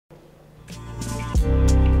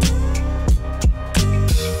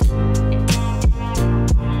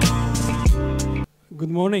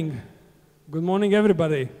morning. Good morning,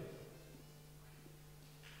 everybody.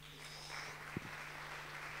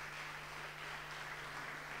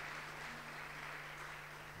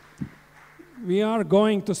 We are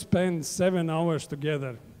going to spend 7 hours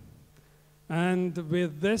together. And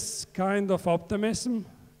with this kind of optimism,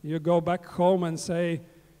 you go back home and say,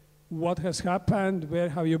 what has happened, where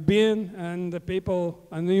have you been, and the people,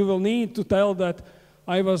 and you will need to tell that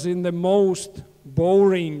I was in the most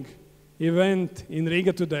boring event in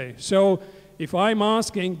Riga today. So if I'm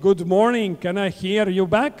asking, good morning, can I hear you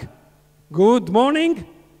back? Good morning? Good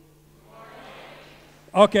morning.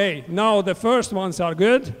 Okay, now the first ones are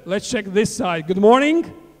good. Let's check this side. Good morning?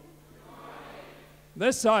 Good morning.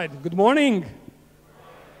 This side, good morning? Good morning.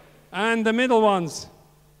 And the middle ones?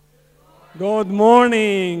 Good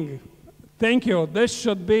morning. Thank you. This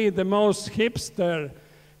should be the most hipster,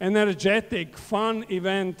 energetic, fun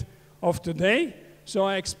event of today. So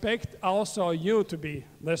I expect also you to be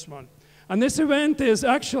this one. And this event is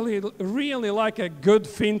actually really like a good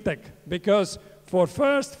FinTech, because for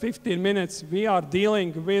first 15 minutes we are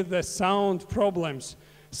dealing with the sound problems.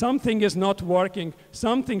 Something is not working,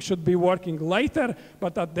 something should be working later,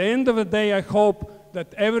 but at the end of the day I hope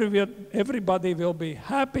that everybody will be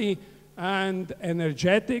happy and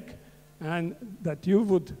energetic, and that you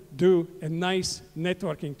would do a nice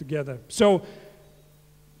networking together. So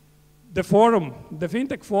the forum, the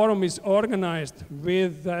FinTech Forum, is organized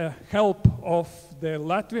with the help of the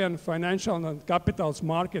Latvian Financial and Capitals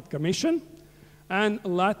Market Commission and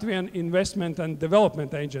Latvian Investment and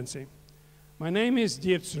Development Agency. My name is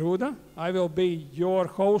Dirts Ruda. I will be your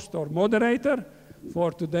host or moderator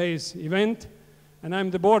for today's event, and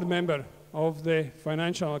I'm the board member of the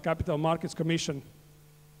Financial and Capital Markets Commission.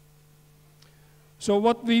 So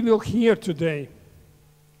what we will hear today: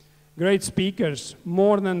 great speakers,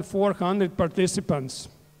 more than 400 participants,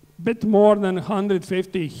 bit more than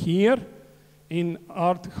 150 here in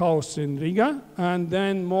Art House in Riga, and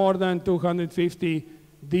then more than 250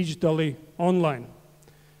 digitally online.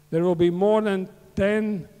 There will be more than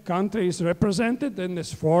 10 countries represented in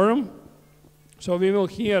this forum. So we will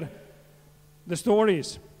hear the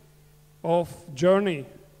stories of journey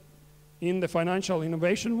in the financial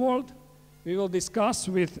innovation world. We will discuss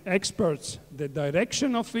with experts the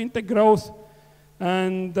direction of FinTech growth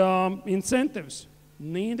and incentives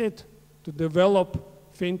needed to develop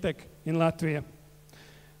FinTech in Latvia.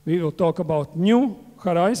 We will talk about new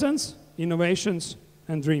horizons, innovations,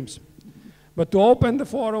 and dreams. But to open the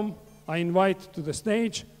forum, I invite to the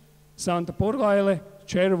stage Santa Purgaile,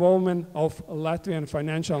 Chairwoman of Latvian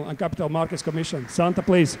Financial and Capital Markets Commission. Santa,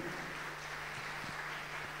 please.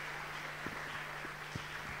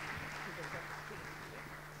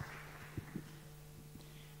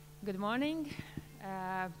 Good morning.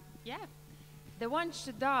 The one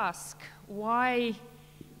should ask why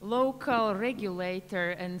local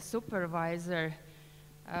regulator and supervisor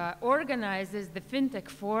organizes the FinTech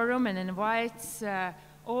Forum and invites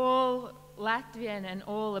all Latvian and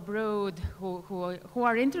all abroad who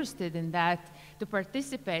are interested in that to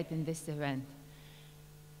participate in this event.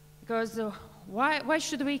 Because why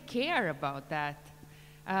should we care about that?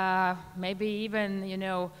 Maybe even, you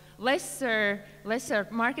know, lesser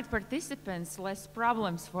market participants, less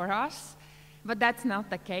problems for us, but that's not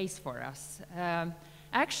the case for us.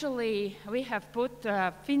 Actually, we have put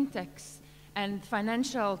fintechs and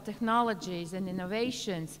financial technologies and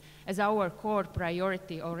innovations as our core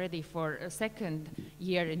priority already for a second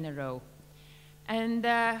year in a row. And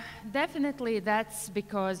definitely that's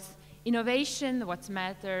because innovation, what's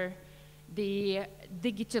matter, the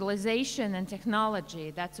digitalization and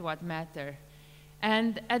technology, that's what matter.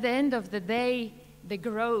 And at the end of the day, the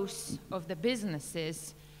growth of the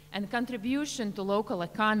businesses and contribution to local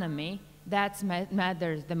economy, that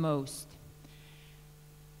matters the most.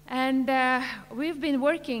 And we've been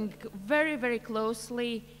working very, very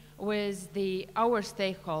closely with our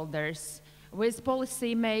stakeholders, with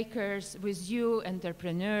policymakers, with you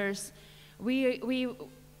entrepreneurs.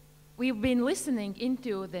 We've been listening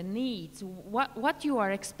into the needs, what you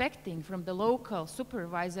are expecting from the local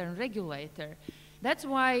supervisor and regulator. That's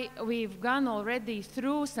why we've gone already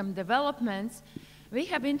through some developments. We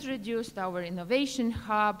have introduced our innovation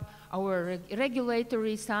hub, our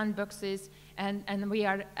regulatory sandboxes, and we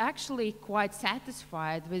are actually quite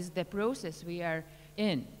satisfied with the process we are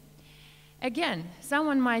in. Again,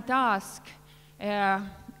 someone might ask,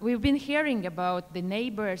 we've been hearing about the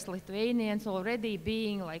neighbors, Lithuanians, already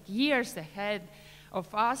being like years ahead of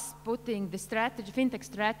us, putting the strategy, FinTech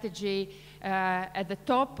strategy at the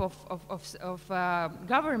top of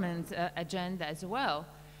government agenda as well.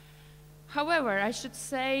 However, I should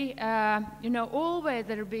say, you know, always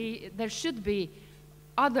there should be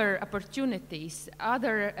other opportunities,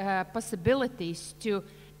 other possibilities to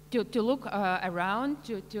look around,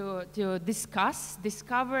 to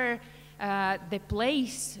discover the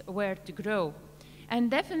place where to grow. And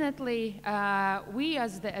definitely, we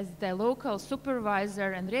as the local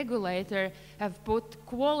supervisor and regulator have put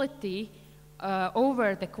quality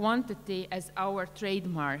over the quantity as our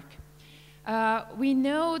trademark. We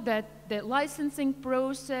know that the licensing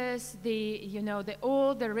process,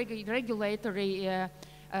 all the regulatory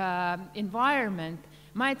environment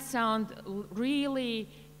might sound really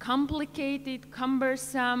complicated,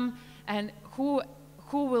 cumbersome, and who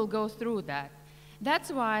will go through that?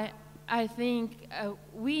 That's why I think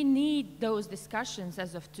we need those discussions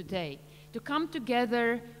as of today to come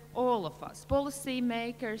together, all of us,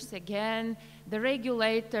 policymakers, again, the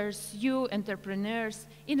regulators, you entrepreneurs,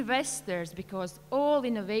 investors, because all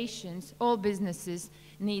innovations, all businesses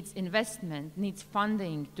needs investment, needs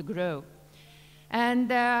funding to grow. And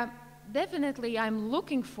definitely I'm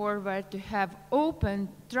looking forward to have open,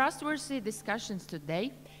 trustworthy discussions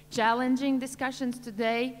today, challenging discussions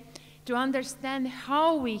today, to understand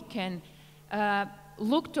how we can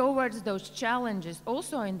look towards those challenges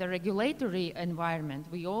also in the regulatory environment.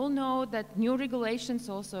 We all know that new regulations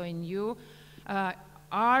also in EU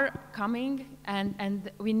are coming,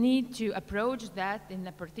 and we need to approach that in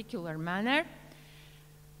a particular manner.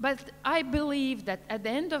 But I believe that at the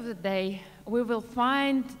end of the day, we will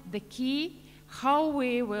find the key how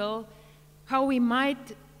we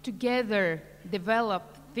might together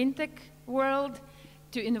develop FinTech world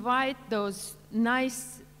to invite those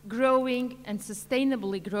nice growing and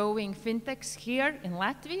sustainably growing FinTechs here in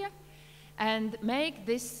Latvia and make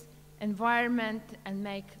this environment and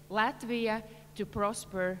make Latvia to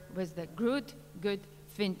prosper with the good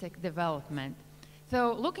FinTech development.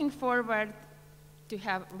 So looking forward to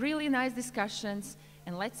have really nice discussions,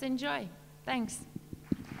 and let's enjoy. Thanks.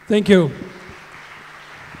 Thank you.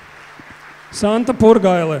 Santa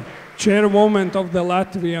Purgaile, Chairwoman of the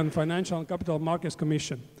Latvian Financial and Capital Markets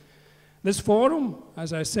Commission. This forum,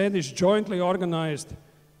 as I said, is jointly organized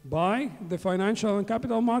by the Financial and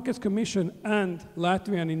Capital Markets Commission and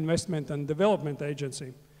Latvian Investment and Development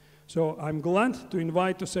Agency. So I'm glad to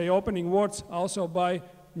invite to say opening words also by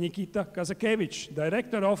Ņikita Kazakevičs,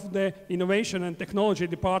 Director of the Innovation and Technology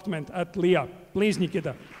Department at LIA. Please,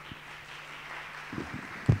 Ņikita.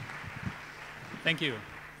 Thank you.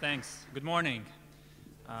 Thanks. Good morning.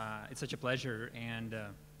 It's such a pleasure and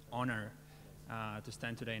honor to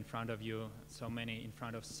stand today in front of you, in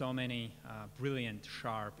front of so many brilliant,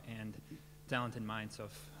 sharp, and talented minds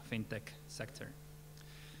of FinTech sector.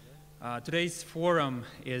 Today's forum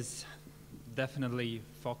is definitely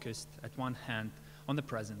focused, at one hand, on the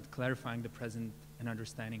present, clarifying the present and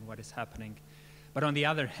understanding what is happening. But on the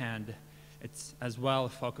other hand, it's as well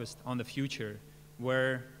focused on the future,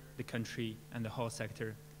 where the country and the whole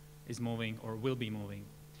sector is moving or will be moving.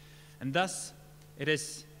 And thus, it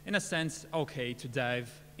is, in a sense, okay to dive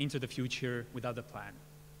into the future without a plan.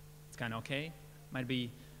 It's kind of okay, might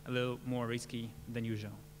be a little more risky than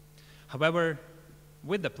usual. However,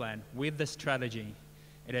 with the plan, with the strategy,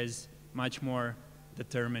 it is much more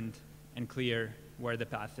determined and clear where the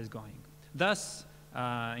path is going. Thus,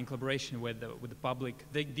 in collaboration with the public,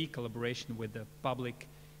 the collaboration with the public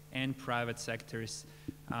and private sectors,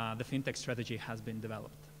 the FinTech strategy has been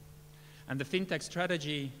developed. And the FinTech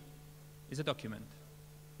strategy is a document.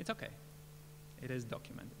 It's okay. It is a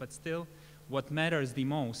document. But still, what matters the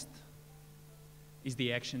most is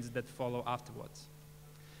the actions that follow afterwards.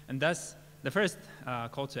 And thus, the first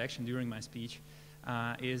call to action during my speech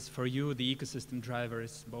is for you, the ecosystem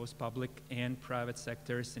drivers, both public and private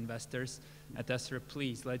sectors, investors. At ESRA,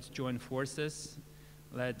 please, let's join forces.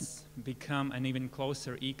 Let's become an even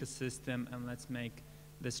closer ecosystem, and let's make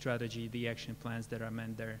the strategy, the action plans that are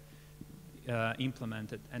meant there,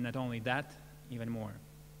 implemented. And not only that, even more.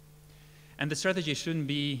 And the strategy shouldn't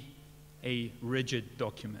be a rigid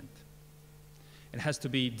document. It has to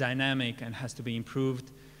be dynamic and has to be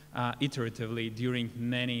improved iteratively during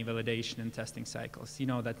many validation and testing cycles. You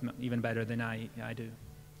know that even better than I do.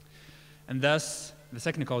 And thus, the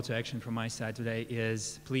second call to action from my side today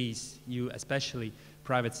is, please, you especially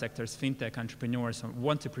private sectors, FinTech entrepreneurs, or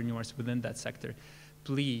entrepreneurs within that sector,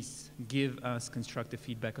 please give us constructive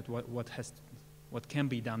feedback on what can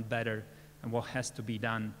be done better and what has to be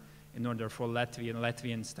done in order for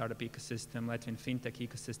Latvian startup ecosystem, Latvian FinTech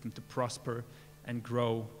ecosystem to prosper and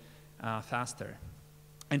grow faster.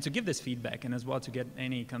 And to give this feedback, and as well to get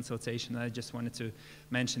any consultation, I just wanted to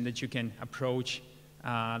mention that you can approach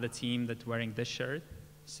the team that's wearing this shirt.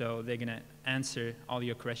 So they're going to answer all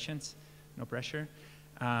your questions, no pressure.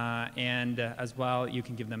 and as well, you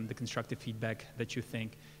can give them the constructive feedback that you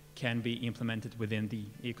think can be implemented within the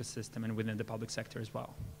ecosystem and within the public sector as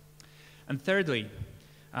well. And thirdly,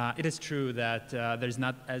 it is true that there's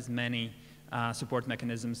not as many support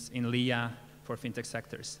mechanisms in LIA for fintech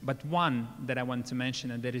sectors. But one that I want to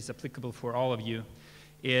mention and that is applicable for all of you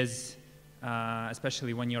is,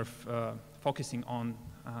 especially when you're focusing on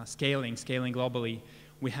scaling globally,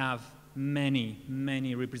 we have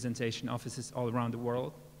many representation offices all around the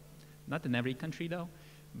world. Not in every country though,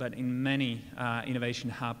 but in many innovation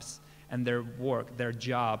hubs, and their work, their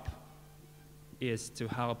job is to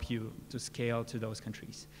help you to scale to those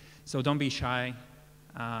countries. So don't be shy,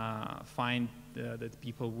 find the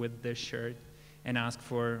people with this shirt and ask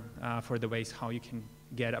for the ways how you can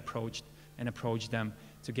get approached and approach them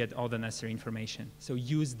to get all the necessary information. So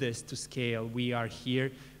use this to scale. We are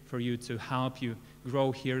here for you to help you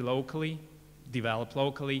grow here locally, develop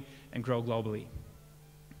locally, and grow globally.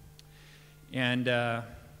 And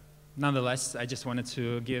nonetheless, I just wanted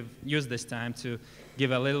to use this time to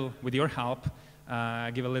give a little, with your help,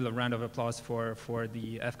 give a little round of applause for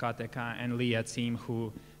the FKTK and LIA team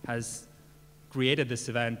who has created this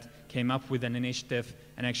event, came up with an initiative,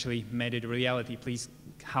 and actually made it a reality. Please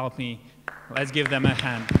help me. Let's give them a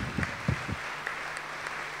hand.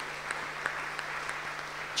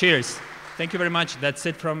 Cheers. Thank you very much. That's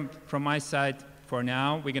it from my side for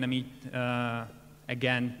now. We're going to meet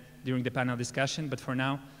again during the panel discussion, but for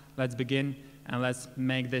now, let's begin and let's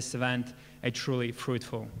make this event a truly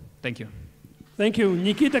fruitful. Thank you. Thank you.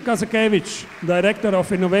 Ņikita Kazakevičs, Director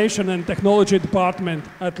of Innovation and Technology Department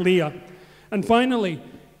at LIA. And finally,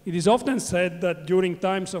 it is often said that during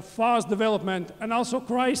times of fast development and also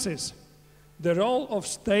crisis, the role of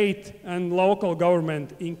state and local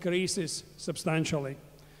government increases substantially.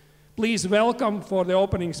 Please welcome for the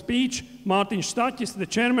opening speech, Mārtiņš Staķis, the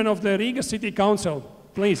Chairman of the Riga City Council.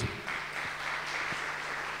 Please.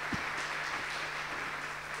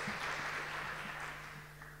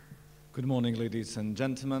 Good morning, ladies and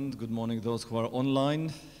gentlemen. Good morning, those who are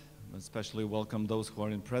online. Especially welcome those who are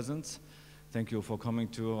in presence. Thank you for coming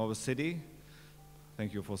to our city.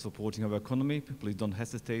 Thank you for supporting our economy. Please don't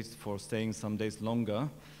hesitate for staying some days longer.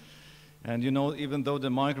 And you know, even though the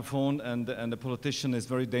microphone and the politician is a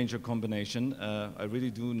very dangerous combination, I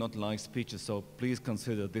really do not like speeches, so please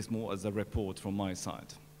consider this more as a report from my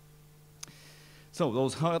side. So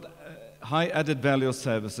those high added value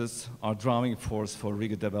services are driving force for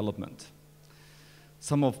Riga development.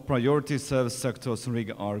 Some of priority service sectors in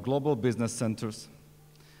Riga are global business centers,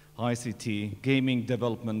 ICT, gaming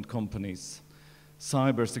development companies,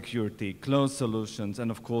 cybersecurity, cloud solutions,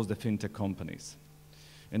 and of course the fintech companies.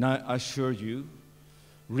 And I assure you,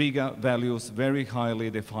 Riga values very highly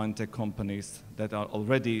the fintech companies that are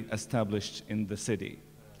already established in the city.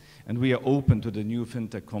 And we are open to the new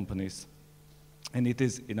fintech companies, and it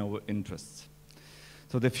is in our interests.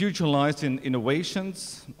 So the future lies in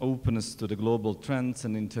innovations, openness to the global trends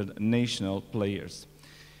and international players.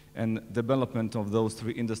 And development of those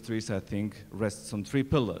three industries, I think, rests on three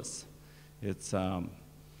pillars. It's,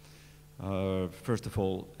 first of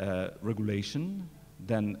all, regulation,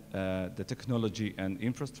 then the technology and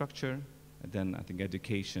infrastructure, and then I think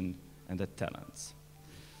education and the talents.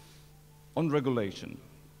 On regulation,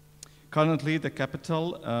 currently the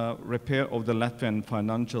capital repair of the Latvian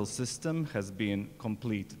financial system has been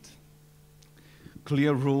completed.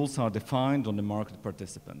 Clear rules are defined on the market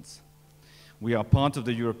participants. We are part of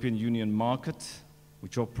the European Union market,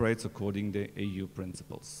 which operates according to EU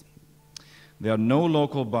principles. There are no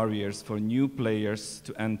local barriers for new players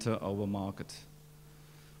to enter our market.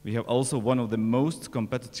 We have also one of the most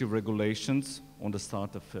competitive regulations on the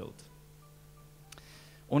startup field.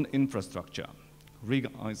 On infrastructure, Riga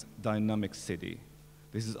is a dynamic city.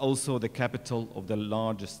 This is also the capital of the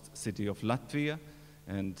largest city of Latvia,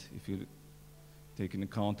 and if you take into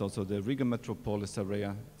account also the Riga metropolis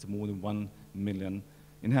area, it's more than 1 million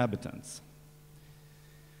inhabitants.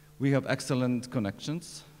 We have excellent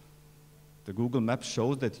connections. The Google Maps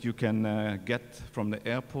shows that you can get from the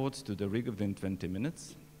airport to the Riga within 20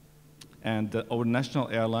 minutes. And our national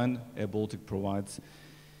airline, Air Baltic, provides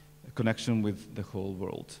a connection with the whole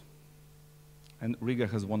world. And Riga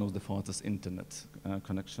has one of the fastest internet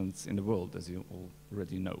connections in the world, as you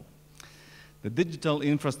already know. The digital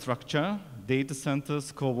infrastructure, data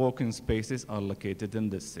centers, co-working spaces are located in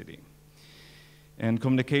this city. And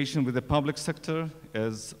communication with the public sector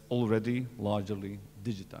is already largely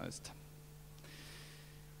digitized.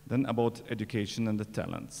 Then about education and the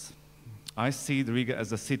talents. I see Riga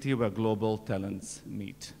as a city where global talents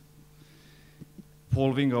meet.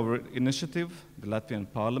 Following our initiative, the Latvian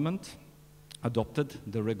Parliament adopted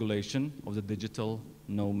the regulation of the digital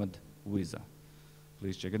nomad visa.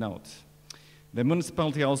 Please check it out. The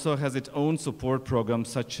municipality also has its own support program,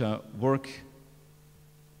 such as Work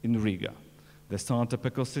in Riga. The startup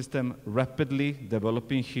ecosystem rapidly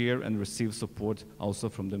developing here and receives support also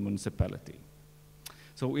from the municipality.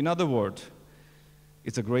 So in other words,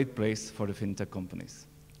 it's a great place for the FinTech companies.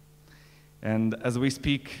 And as we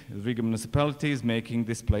speak, the Riga municipality is making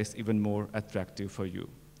this place even more attractive for you.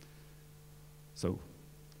 So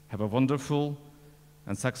have a wonderful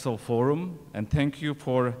and successful forum, and thank you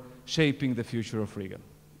for shaping the future of Riga.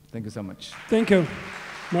 Thank you so much. Thank you,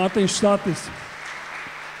 Mārtiņš, Staķis.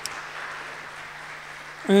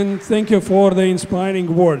 And thank you for the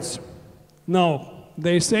inspiring words. Now,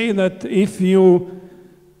 they say that if you,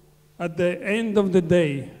 at the end of the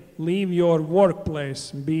day, leave your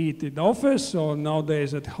workplace, be it in office or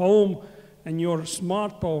nowadays at home, and your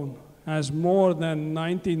smartphone has more than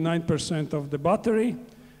 99% of the battery,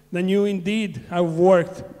 then you indeed have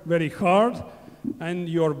worked very hard, and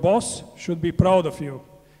your boss should be proud of you.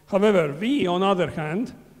 However, we, on the other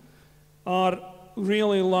hand, are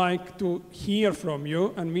really like to hear from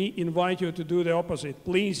you, and we invite you to do the opposite.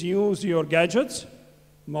 Please use your gadgets,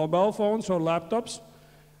 mobile phones or laptops,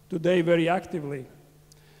 today very actively.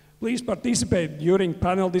 Please participate during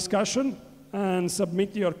panel discussion and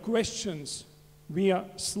submit your questions via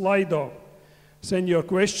Slido. Send your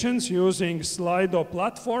questions using Slido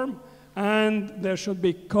platform, and there should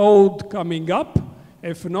be code coming up.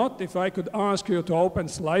 If not, if I could ask you to open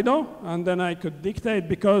Slido, and then I could dictate,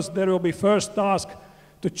 because there will be first task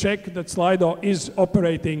to check that Slido is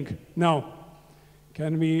operating now.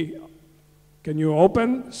 Can you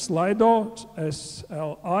open Slido,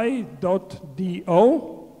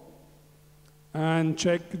 sli.do, and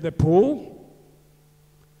check the poll?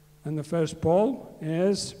 And the first poll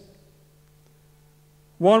is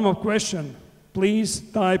warm-up question. Please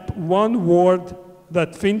type one word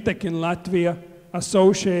that FinTech in Latvia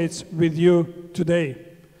associates with you today.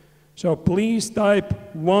 So please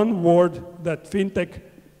type one word that FinTech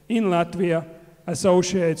in Latvia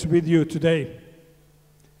associates with you today.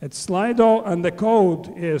 It's Slido, and the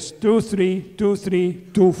code is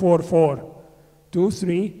 2323244.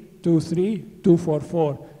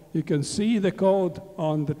 2323244. You can see the code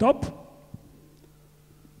on the top.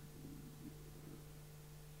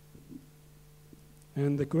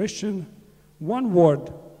 And the question, one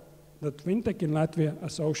word that FinTech in Latvia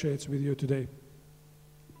associates with you today.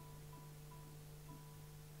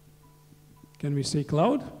 Can we see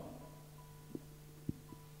cloud?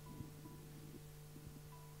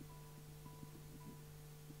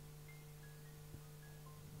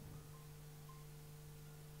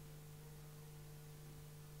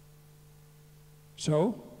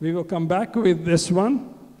 So we will come back with this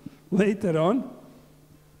one later on.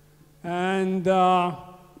 And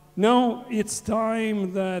now it's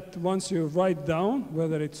time that once you write down,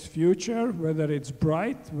 whether it's future, whether it's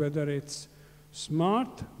bright, whether it's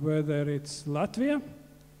smart, whether it's Latvia,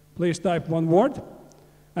 please type one word,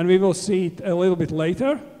 and we will see it a little bit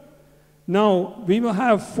later. Now, we will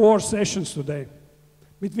have 4 sessions today.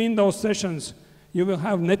 Between those sessions, you will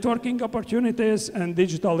have networking opportunities and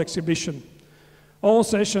digital exhibition. All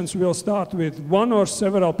sessions will start with one or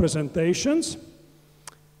several presentations,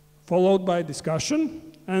 followed by discussion,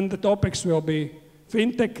 and the topics will be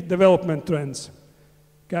FinTech development trends,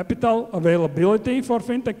 capital availability for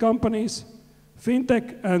FinTech companies,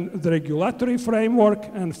 FinTech and the regulatory framework,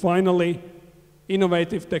 and finally,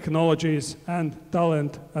 innovative technologies and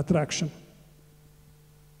talent attraction.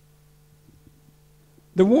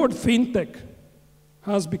 The word FinTech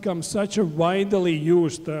has become such a widely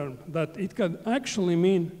used term that it can actually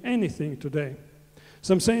mean anything today.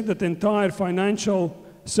 Some say that the entire financial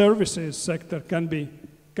services sector can be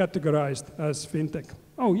categorized as FinTech.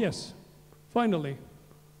 Oh yes, finally.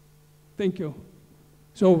 Thank you.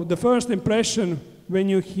 So the first impression when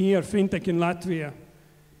you hear FinTech in Latvia,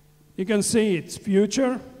 you can see it's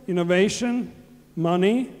future, innovation,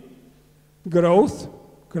 money, growth,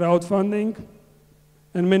 crowdfunding,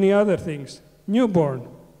 and many other things. Newborn.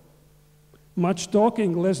 Much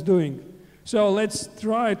talking, less doing. So let's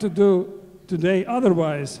try to do today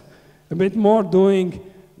otherwise, a bit more doing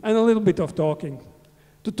and a little bit of talking.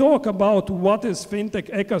 To talk about what is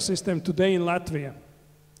FinTech ecosystem today in Latvia,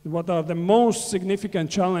 what are the most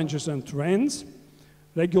significant challenges and trends,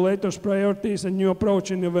 regulators' priorities and new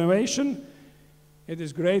approach in innovation, it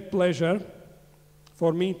is great pleasure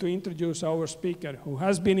for me to introduce our speaker, who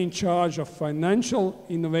has been in charge of Financial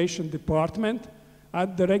Innovation Department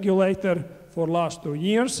at the regulator for the last 2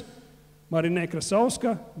 years,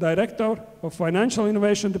 Krasovska, Director of Financial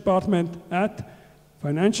Innovation Department at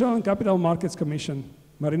Financial and Capital Markets Commission.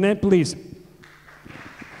 Marine, please.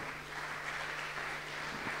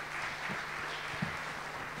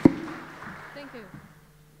 Thank you.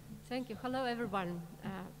 Thank you. Hello, everyone.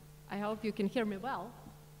 I hope you can hear me well,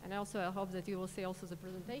 and also I hope that you will see also the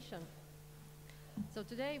presentation. So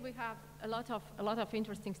today we have a lot of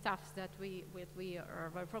interesting stuff that we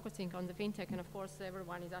are focusing on the fintech, and of course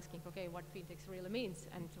everyone is asking, okay, what fintech really means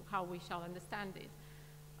and how we shall understand it.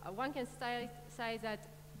 One can say that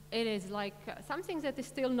it is like something that is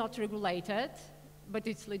still not regulated, but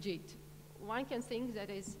it's legit. One can think that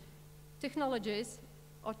is technologies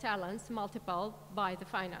or talents multiplied by the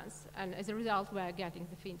finance, and as a result we are getting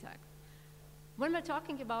the fintech. When we're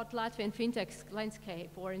talking about Latvian fintech landscape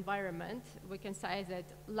or environment, we can say that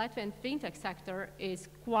Latvian fintech sector is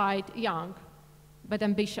quite young, but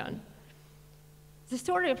ambitious. The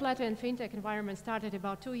story of Latvian fintech environment started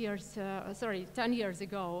about 10 years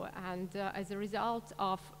ago, and as a result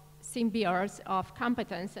of symbiosis of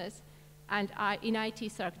competences and in IT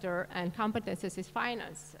sector and competences is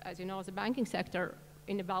finance. As you know, the banking sector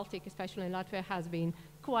in the Baltic, especially in Latvia, has been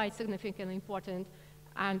quite significantly important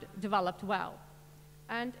and developed well.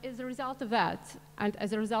 And as a result of that, and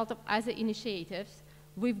as a result of other initiatives,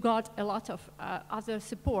 we've got a lot of other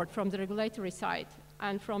support from the regulatory side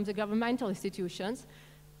and from the governmental institutions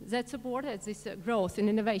that supported this growth in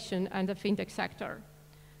innovation and the fintech sector.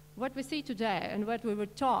 What we see today and what we were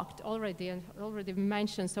talked already and already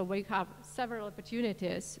mentioned, so we have several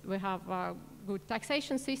opportunities. We have a good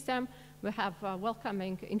taxation system, we have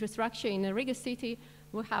welcoming infrastructure in the Riga city,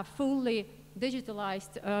 we have fully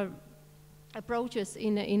digitalized approaches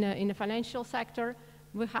in the financial sector.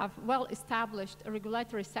 We have well-established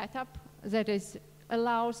regulatory setup that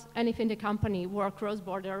allows any fintech company work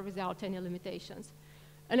cross-border without any limitations.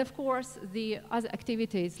 And of course, the other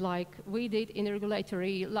activities like we did in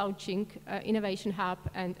regulatory launching, innovation hub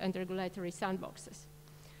and regulatory sandboxes.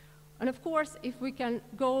 And of course, if we can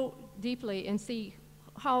go deeply and see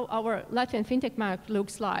how our Latvian fintech map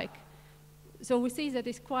looks like, so we see that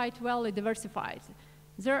it's quite well diversified.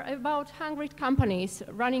 There are about 100 companies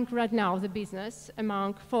running right now the business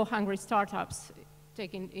among 400 startups,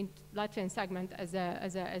 taking in Latvian segment as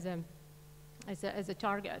a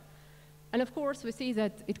target. And of course, we see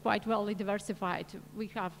that it's quite well diversified. We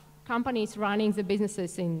have companies running the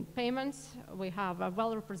businesses in payments. We have a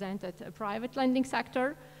well-represented private lending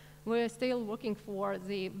sector. We're still looking for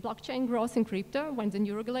the blockchain growth in crypto when the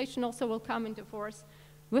new regulation also will come into force.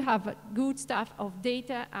 We have good stuff of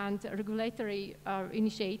data and regulatory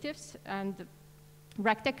initiatives and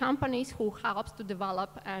RegTech companies who helps to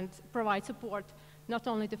develop and provide support not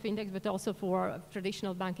only to fintechs but also for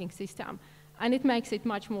traditional banking system. And it makes it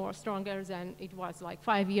much more stronger than it was like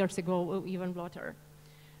 5 years ago or even broader.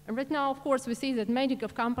 And right now, of course, we see that many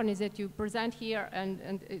of companies that you present here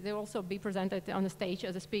and they also be presented on the stage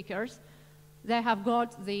as the speakers, they have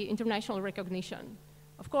got the international recognition.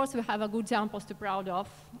 Of course, we have a good examples to be proud of.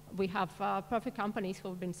 We have perfect companies who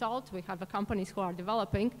have been sold. We have companies who are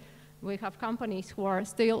developing. We have companies who are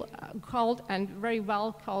still called and very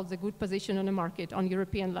well called the good position on the market on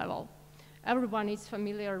European level. Everyone is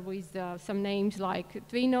familiar with some names like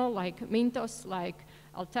Tīna, like Mintos, like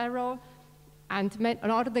Altero, and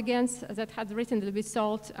Moderator that had recently been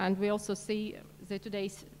sold. And we also see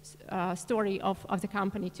today's story of the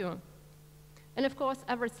company too. And of course,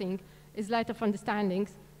 everything is a lot of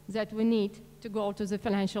understandings that we need to go to the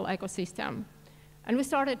financial ecosystem. And we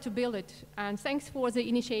started to build it. And thanks for the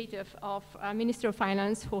initiative of Minister of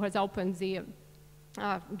Finance, who has opened the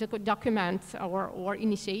document or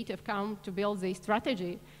initiative come to build the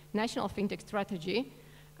strategy, national fintech strategy.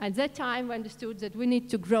 At that time, we understood that we need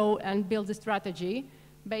to grow and build a strategy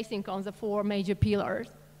basing on the 4 major pillars.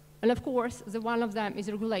 And of course, one of them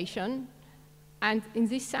is regulation. And in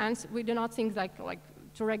this sense, we do not think like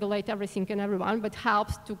to regulate everything and everyone, but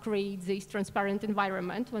helps to create this transparent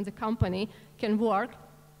environment when the company can work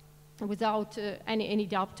without any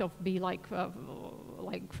doubt of being like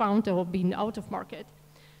found or being out of market.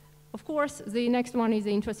 Of course, the next one is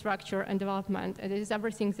the infrastructure and development. It is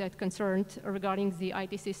everything that concerned regarding the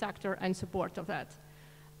ITC sector and support of that.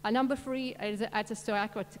 Number 3 is access to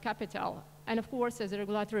adequate capital. And of course, as a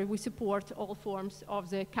regulatory, we support all forms of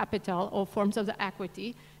the capital or forms of the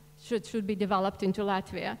equity should be developed into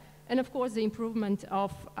Latvia. And of course, the improvement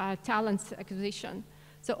of talent acquisition.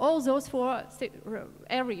 So all those 4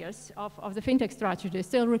 areas of the fintech strategy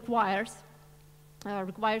still requires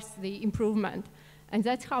the improvement. And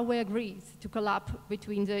that's how we agreed to collab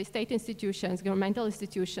between the state institutions, governmental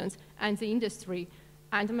institutions, and the industry.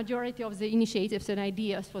 And the majority of the initiatives and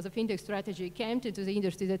ideas for the fintech strategy came to the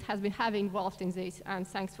industry that has been heavily involved in this, and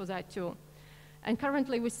thanks for that too. And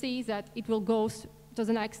currently we see that it will go to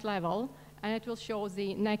the next level, and it will show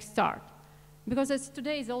the next start. Because as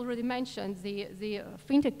today is already mentioned, the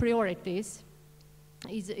FinTech priorities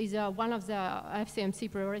is one of the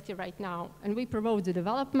FCMC priority right now. And we promote the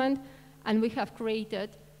development, and we have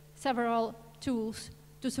created several tools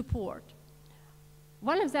to support.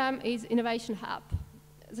 One of them is Innovation Hub.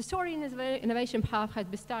 The story in Innovation Hub had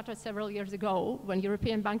been started several years ago when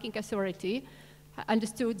European Banking Authority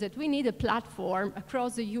understood that we need a platform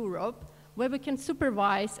across Europe where we can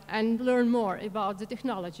supervise and learn more about the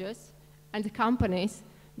technologies and the companies,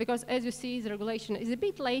 because as you see, the regulation is a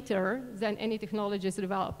bit later than any technologies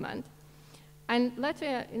development. And in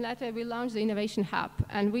Latvia, we launched the Innovation Hub,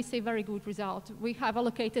 and we see very good results. We have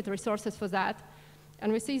allocated resources for that,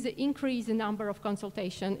 and we see the increase in number of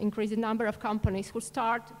consultation, increase in number of companies who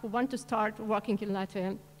want to start working in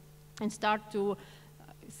Latvia and start to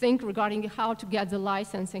think regarding how to get the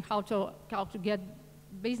license and how to get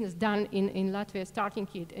business done in Latvia, starting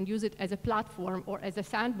it and use it as a platform or as a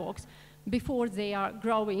sandbox before they are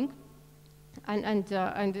growing and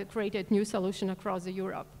create a new solution across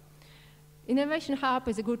Europe. Innovation Hub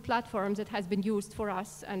is a good platform that has been used for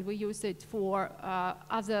us, and we use it for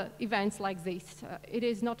other events like this. It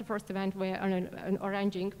is not the first event we're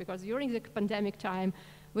arranging, because during the pandemic time,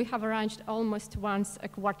 we have arranged almost once a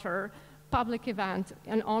quarter public event,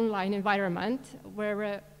 an online environment,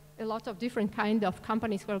 where a lot of different kind of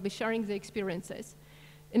companies will be sharing their experiences.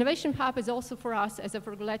 Innovation Hub is also for us, as a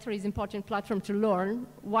regulatory, is important platform to learn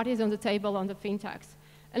what is on the table on the fintechs.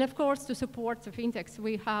 And of course, to support the fintechs,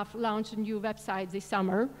 we have launched a new website this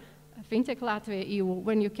summer, FinTech Latvia EU,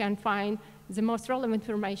 when you can find the most relevant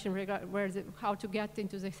information how to get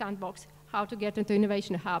into the sandbox, how to get into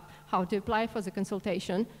Innovation Hub, how to apply for the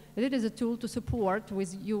consultation. It is a tool to support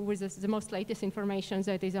with you with the most latest information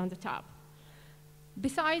that is on the top.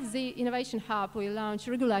 Besides the Innovation Hub, we launched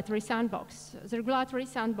Regulatory Sandbox. The Regulatory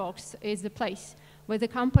Sandbox is the place where the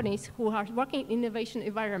companies who are working in innovation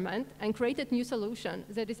environment and created new solution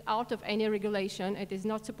that is out of any regulation, it is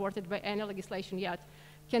not supported by any legislation yet,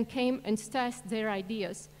 can come and test their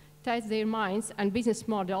ideas, test their minds and business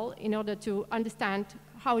model in order to understand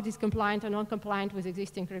how it is compliant or non-compliant with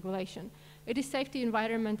existing regulation. It is safety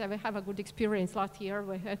environment, and we have a good experience last year.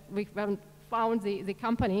 We found the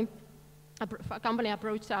company. A company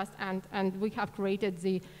approached us, and we have created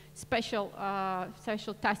the special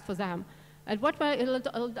test for them. And what we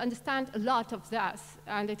understand a lot of this,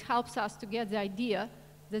 and it helps us to get the idea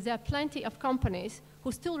that there are plenty of companies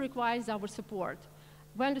who still require our support.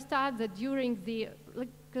 We understand that during the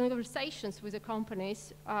conversations with the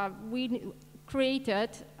companies, we created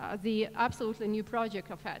the absolutely new project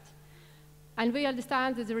of it. And we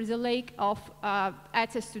understand that there is a lack of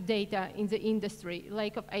access to data in the industry,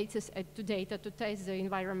 lack of access to data to test the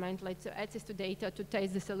environment, access to data to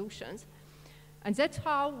test the solutions. And that's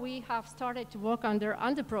how we have started to work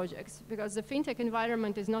under projects, because the FinTech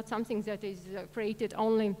environment is not something that is created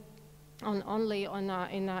only in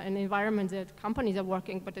an environment that companies are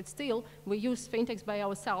working, but it's still, we use FinTechs by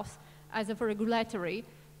ourselves as a regulatory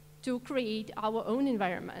to create our own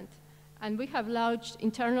environment. And we have launched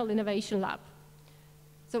Internal Innovation Lab.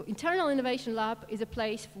 So Internal Innovation Lab is a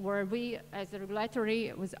place where we, as a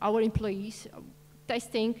regulatory, with our employees,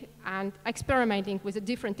 testing and experimenting with the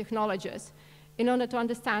different technologies in order to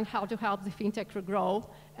understand how to help the FinTech to grow,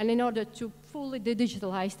 and in order to fully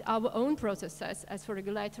digitalize our own processes as for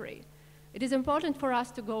regulatory. It is important for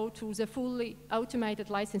us to go to the fully automated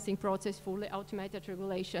licensing process, fully automated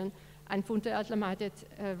regulation, and fully automated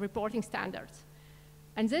reporting standards.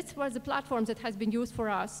 And this was the platform that has been used for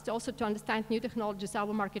us to also to understand new technologies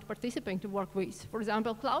our market participants to work with. For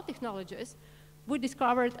example, cloud technologies. We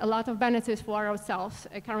discovered a lot of benefits for ourselves.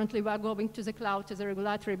 Currently, we are going to the cloud, to the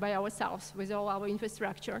regulatory by ourselves with all our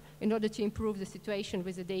infrastructure in order to improve the situation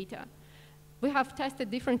with the data. We have tested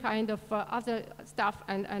different kind of other stuff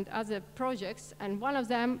and other projects, and one of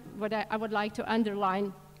them, what I would like to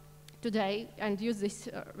underline today and use this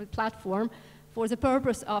platform for the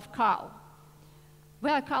purpose of call. We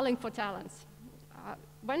are calling for talents.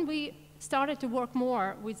 When we started to work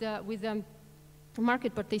more with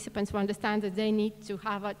market participants, we understand that they need to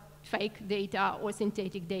have a fake data or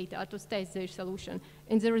synthetic data to test their solution.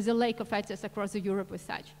 And there is a lack of access across Europe with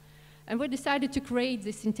such. And we decided to create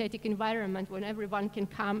this synthetic environment when everyone can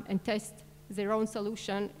come and test their own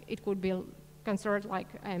solution. It could be considered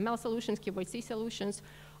like AML solutions, KYC solutions,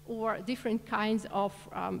 or different kinds of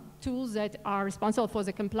tools that are responsible for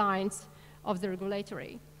the compliance of the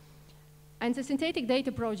regulatory. And the synthetic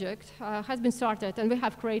data project has been started, and we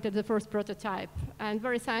have created the first prototype. And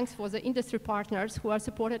very thanks for the industry partners who have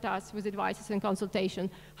supported us with advices and consultation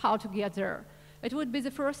how to get there. It would be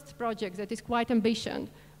the first project that is quite ambitious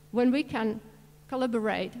when we can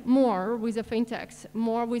collaborate more with the fintechs,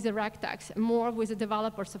 more with the regtechs, more with the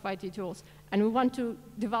developers of IT tools. And we want to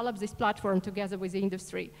develop this platform together with the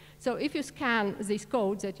industry. So if you scan these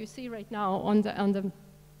codes that you see right now on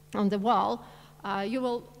the wall,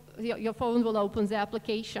 your phone will open the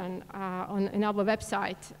application in our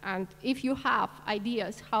website. And if you have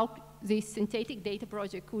ideas how this synthetic data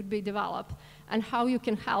project could be developed and how you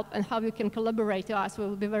can help and how you can collaborate to us, we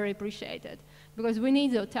will be very appreciated. Because we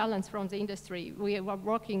need the talents from the industry. We are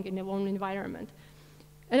working in our own environment.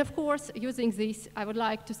 And of course, using this, I would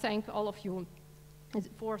like to thank all of you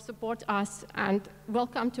for support us and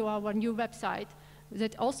welcome to our new website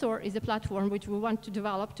that also is a platform which we want to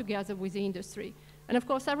develop together with the industry. And of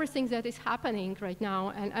course, everything that is happening right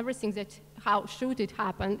now and everything that how should it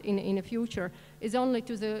happen in the future is only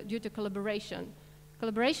due to collaboration.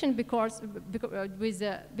 Collaboration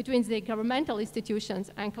between the governmental institutions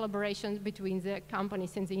and collaboration between the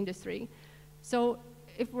companies and the industry. So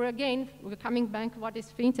if we're coming back, what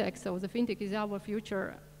is FinTech? So the FinTech is our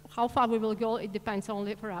future. How far we will go, it depends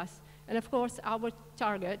only for us. And of course, our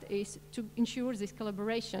target is to ensure this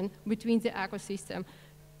collaboration between the ecosystem,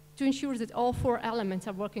 to ensure that all four elements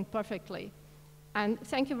are working perfectly. And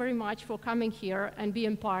thank you very much for coming here and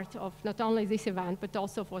being part of not only this event, but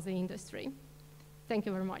also for the industry. Thank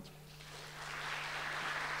you very much.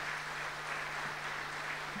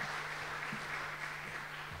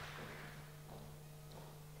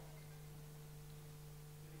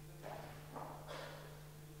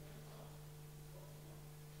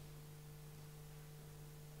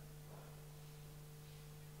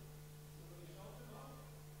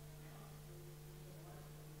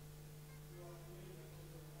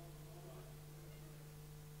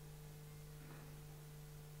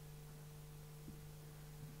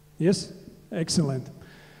 Yes, excellent.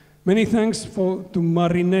 Many thanks to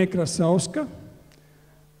Marine Krasovska.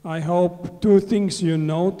 I hope two things you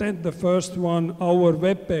noted. The first one, our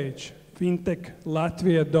webpage,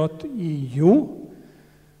 fintechlatvia.eu,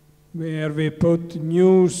 where we put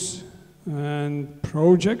news and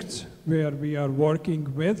projects where we are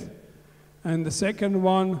working with. And the second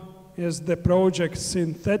one is the project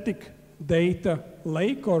Synthetic Data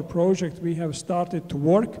Lake, or project we have started to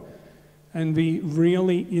work. And we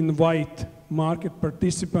really invite market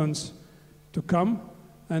participants to come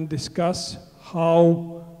and discuss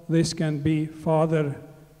how this can be further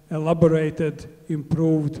elaborated,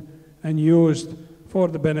 improved, and used for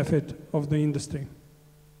the benefit of the industry.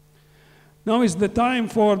 Now is the time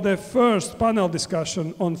for the first panel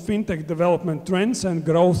discussion on fintech development trends and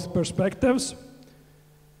growth perspectives.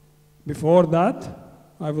 Before that,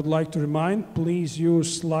 I would like to remind, please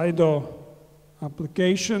use Slido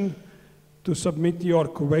application to submit your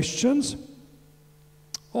questions,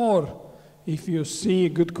 or if you see a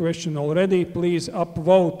good question already, please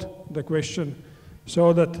upvote the question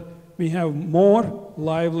so that we have more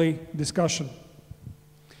lively discussion.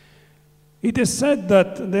 It is said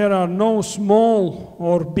that there are no small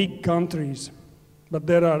or big countries, but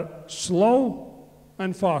there are slow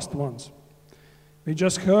and fast ones. We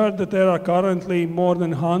just heard that there are currently more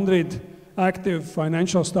than 100 active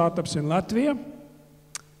financial startups in Latvia.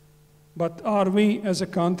 But are we as a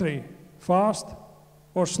country fast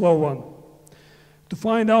or slow one? To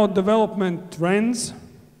find out development trends,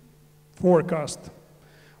 forecast.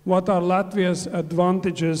 What are Latvia's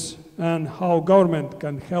advantages and how government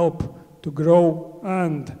can help to grow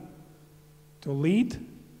and to lead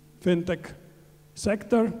FinTech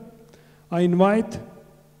sector? I invite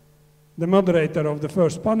the moderator of the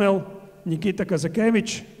first panel, Ņikita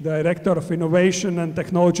Kazakevičs, Director of Innovation and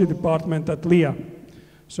Technology Department at LIA.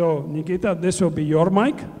 So, Ņikita, this will be your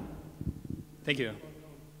mic. Thank you.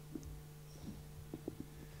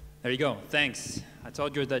 There you go. Thanks. I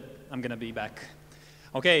told you that I'm going to be back.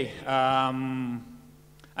 Okay. I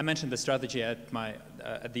mentioned the strategy at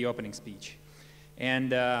the opening speech,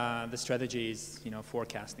 and the strategy is,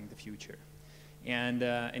 forecasting the future. And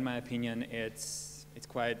in my opinion, it's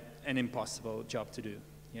quite an impossible job to do.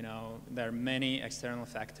 There are many external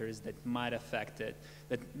factors that might affect it,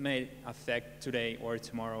 that may affect today or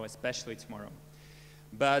tomorrow, especially tomorrow.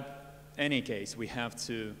 But in any case, we have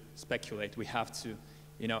to speculate. We have to,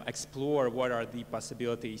 explore what are the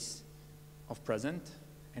possibilities of present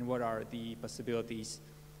and what are the possibilities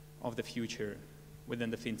of the future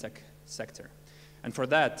within the FinTech sector. And for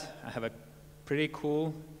that, I have a pretty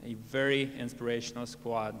cool, a very inspirational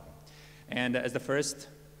squad. And as a first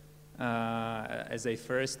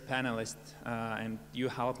panelist, and you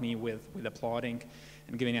help me with applauding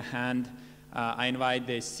and giving a hand, I invite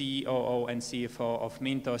the COO and CFO of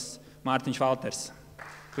Mintos, Mārtiņš Valters.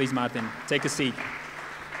 Please, Mārtiņ, take a seat.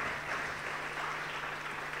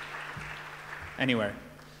 Anywhere.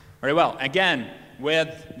 Very well. Again,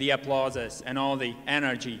 with the applauses and all the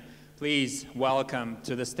energy, please welcome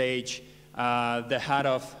to the stage the head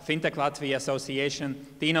of FinTech Latvia Association,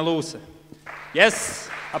 Tīna Lūse. Yes,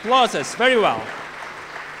 applauses. Very well.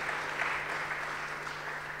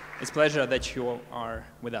 It's a pleasure that you are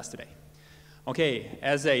with us today. Okay,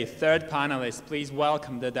 as a third panelist, please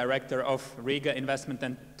welcome the director of Riga Investment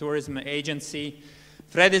and Tourism Agency,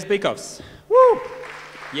 Fredis Bikovs. Woo!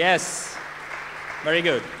 Yes, very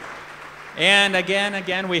good. And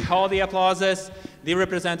again, we hold the applauses. The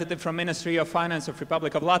representative from Ministry of Finance of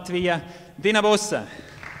Republic of Latvia, Dina Buse.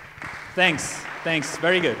 Thanks,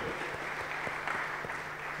 very good.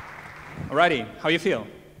 Alrighty, how you feel?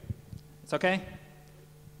 It's okay?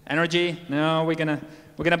 Energy? No, we're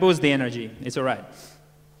gonna boost the energy. It's all right.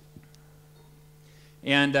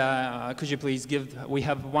 And could you please we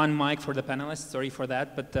have one mic for the panelists, sorry for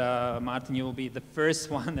that, but Mārtiņ, you will be the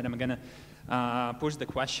first one that I'm gonna push the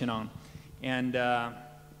question on. And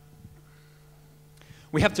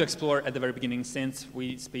we have to explore at the very beginning, since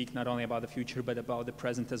we speak not only about the future, but about the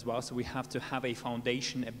present as well. So we have to have a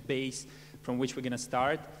foundation, a base from which we're gonna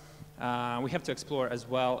start. We have to explore as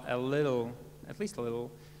well at least a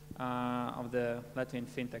little, of the Latvian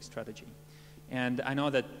FinTech strategy. And I know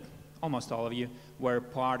that almost all of you were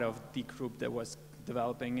part of the group that was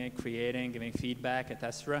developing it, creating, giving feedback,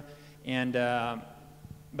 etc. And,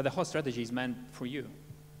 but the whole strategy is meant for you.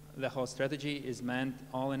 The whole strategy is meant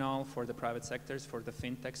all in all for the private sectors, for the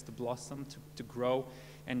FinTechs to blossom, to grow,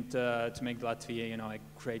 and to make Latvia, a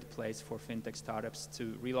great place for FinTech startups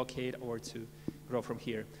to relocate or to grow from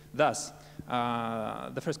here. Thus,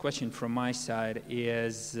 the first question from my side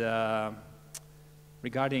is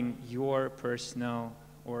regarding your personal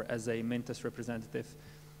or as a Mintos representative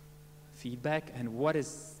feedback, and what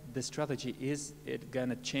is the strategy? Is it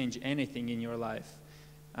gonna change anything in your life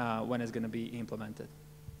when it's gonna be implemented?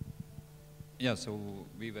 Yeah, so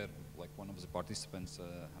we were like one of the participants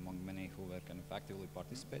among many who were kind of actively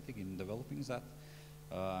participating in developing that.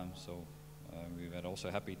 We were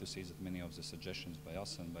also happy to see that many of the suggestions by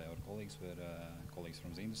us and by our colleagues colleagues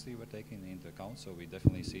from the industry were taken into account. So we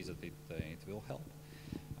definitely see that it will help.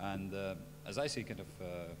 And as I see, kind of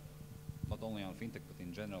not only on FinTech but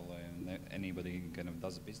in general, anybody kind of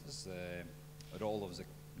does business, the role of the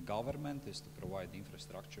government is to provide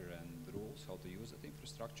infrastructure and rules how to use that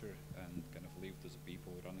infrastructure, and kind of leave to the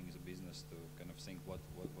people running the business to kind of think what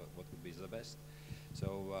would be the best.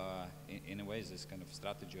 So in a way, this kind of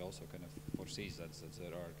strategy also kind of foresees that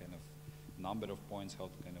there are kind of number of points how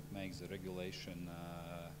to kind of make the regulation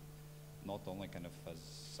not only kind of as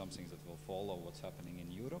something that will follow what's happening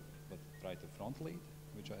in Europe, but try to front lead,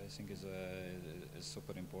 which I think is a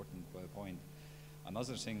super important point.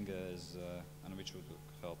 Another thing is, and which would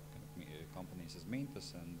help kind of companies as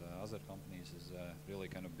Mintos and other companies, is really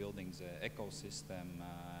kind of building the ecosystem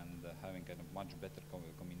and having kind of much better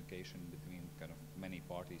communication between kind of many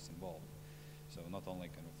parties involved. So not only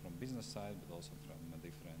kind of from business side, but also from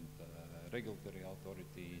different regulatory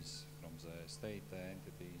authorities, from the state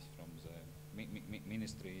entities, from the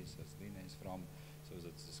ministries, as Dina is from, so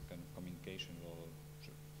that this kind of communication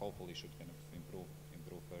hopefully should kind of improve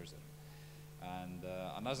further. And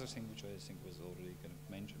another thing which I think was already kind of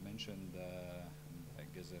mentioned, and I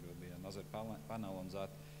guess there will be another panel on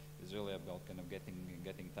that, is really about kind of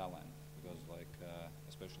getting talent, because like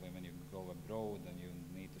especially when you go abroad and you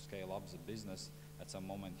need to scale up the business, at some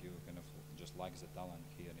moment you kind of just lack the talent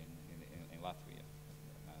here in Latvia,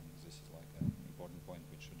 and this is like an important point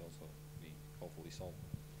which should also be hopefully solved.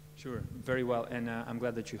 Sure, very well, and I'm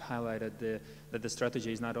glad that you highlighted that the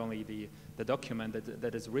strategy is not only the document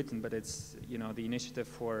that is written, but it's the initiative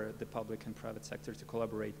for the public and private sector to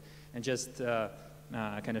collaborate. And just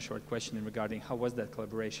kind of short question regarding how was that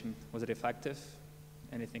collaboration? Was it effective?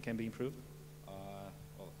 Anything can be improved?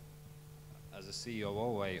 Well, as a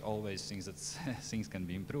COO, I always think that things can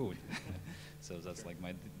be improved, so that's like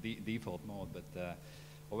my default mode. But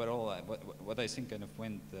overall, what I think kind of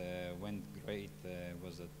went great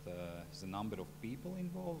was that the number of people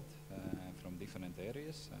involved from different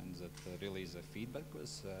areas, and that really the feedback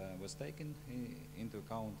was taken into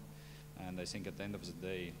account. And I think at the end of the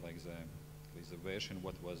day, like the version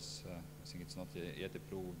what was, I think it's not yet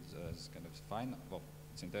approved as kind of final. Well,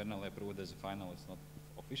 it's internally approved as a final. It's not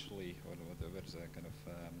officially, or whatever the kind of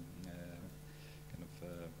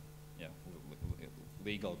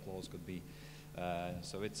legal clause could be.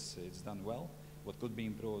 So it's done well. What could be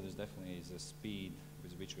improved is definitely the speed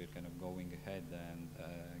with which we're kind of going ahead and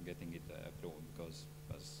getting it approved, because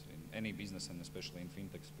as in any business and especially in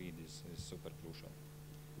FinTech, speed is super crucial.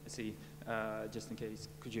 see. Just in case,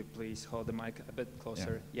 could you please hold the mic a bit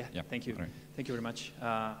closer? Yeah. Thank you. Right. Thank you very much.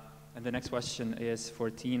 And the next question is for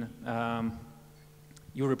Tīna.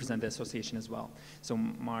 You represent the association as well. So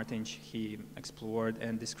Mārtiņš, he explored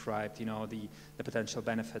and described, the potential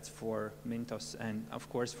benefits for Mintos and of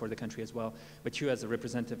course for the country as well. But you as a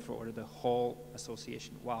representative for the whole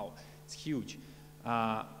association, wow, it's huge.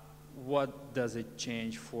 What does it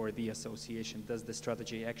change for the association? Does the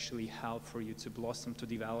strategy actually help for you to blossom, to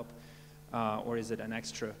develop? Or is it an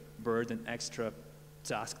extra burden, extra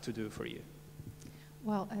task to do for you?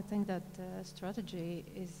 Well, I think that strategy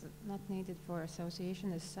is not needed for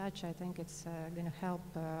association as such. I think it's going to help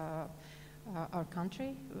our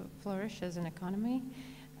country flourish as an economy.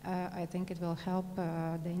 I think it will help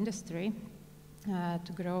the industry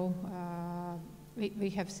to grow. We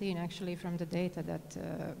have seen actually from the data that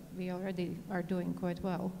we already are doing quite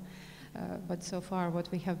well. But so far what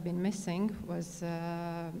we have been missing was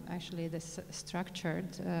actually this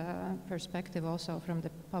structured perspective also from the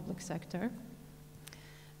public sector.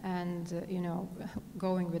 And,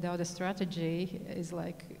 going without a strategy is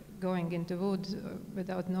like going into wood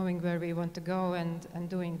without knowing where we want to go and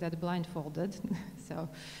doing that blindfolded.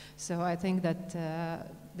 So I think that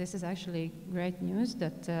this is actually great news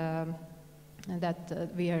that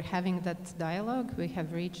we are having that dialogue. We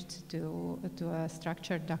have reached to a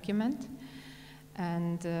structured document,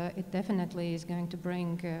 and it definitely is going to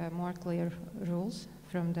bring more clear rules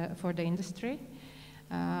for the industry.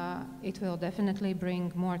 It will definitely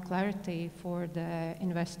bring more clarity for the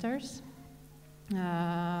investors,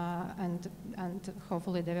 and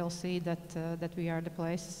hopefully they will see that we are the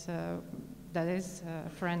place that is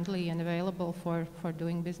friendly and available for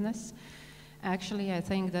doing business. Actually, I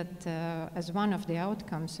think that as one of the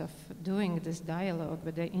outcomes of doing this dialogue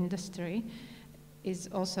with the industry is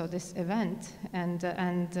also this event, and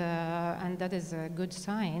that is a good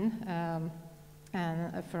sign.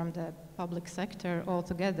 And from the public sector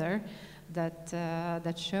altogether,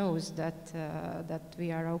 that shows that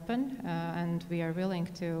we are open and we are willing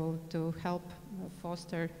to help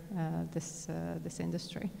foster this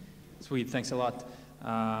industry. Sweet, thanks a lot.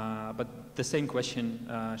 But the same question,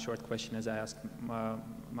 short question as I asked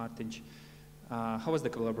Mārtiņš. How was the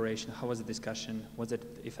collaboration? How was the discussion? Was it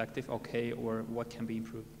effective, okay, or what can be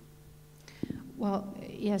improved? Well,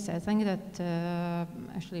 yes, I think that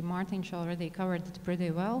actually Mārtiņš already covered it pretty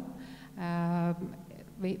well.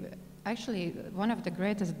 Actually, one of the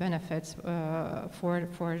greatest benefits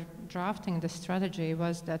for drafting the strategy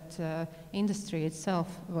was that industry itself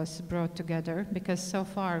was brought together, because so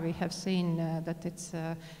far we have seen that it's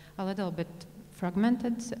a little bit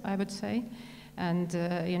fragmented, I would say. And,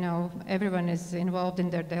 everyone is involved in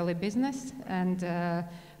their daily business, and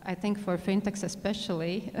I think for fintechs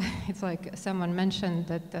especially, it's like someone mentioned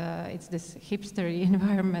that it's this hipstery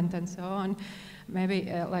environment and so on.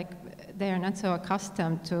 Maybe they are not so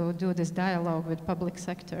accustomed to do this dialogue with public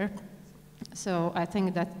sector. So I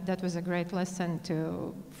think that was a great lesson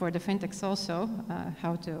for the fintechs also,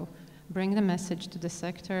 how to bring the message to the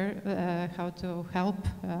sector, how to help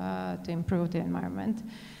to improve the environment.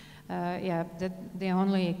 The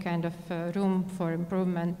only kind of room for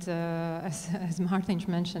improvement, as Mārtiņš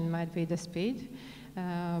mentioned, might be the speed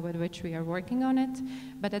with which we are working on it.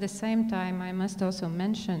 But at the same time, I must also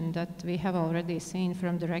mention that we have already seen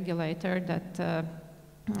from the regulator that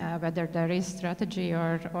whether there is strategy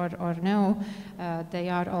or no, they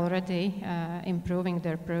are already improving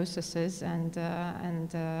their processes and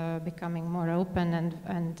becoming more open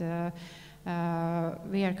and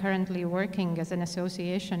we are currently working as an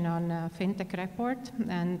association on a FinTech report,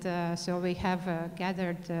 and so we have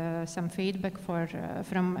gathered some feedback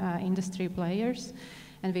from industry players,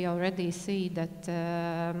 and we already see that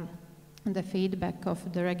the feedback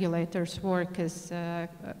of the regulators' work is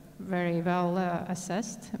very well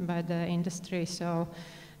assessed by the industry. So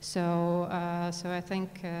I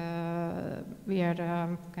think we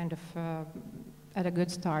are kind of at a good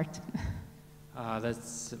start.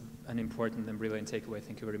 That's an important and brilliant takeaway.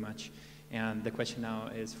 Thank you very much. And the question now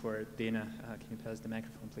is for Dina. Can you pass the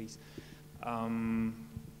microphone, please?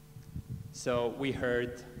 So we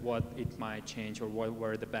heard what it might change, or what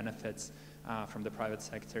were the benefits from the private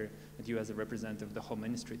sector that you as a representative of the whole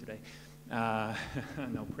ministry today.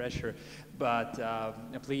 No pressure, but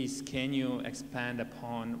please, can you expand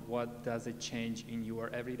upon what does it change in your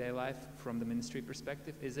everyday life from the ministry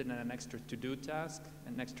perspective? Is it an extra to-do task,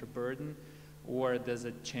 an extra burden? Or does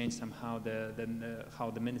it change somehow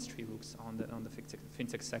how the ministry looks on the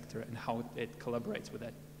fintech sector and how it collaborates with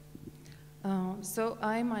it? So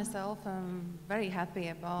I myself am very happy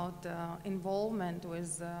about involvement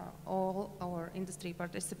with all our industry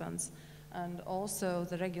participants. and also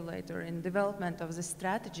the regulator in development of the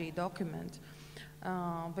strategy document.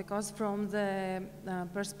 Because from the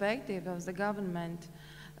perspective of the government,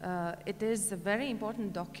 it is a very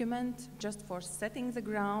important document just for setting the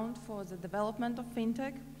ground for the development of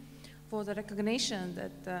FinTech, for the recognition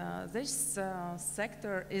that this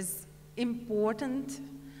sector is important.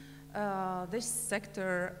 This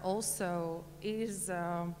sector also is,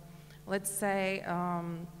 let's say,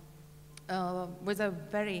 with a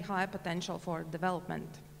very high potential for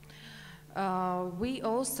development. We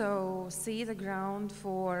also see the ground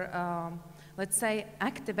for, let's say,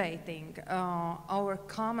 activating our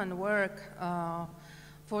common work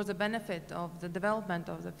for the benefit of the development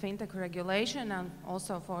of the FinTech regulation and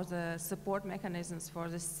also for the support mechanisms for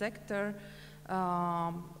this sector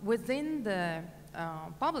within the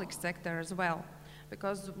public sector as well,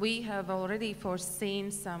 because we have already foreseen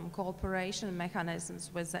some cooperation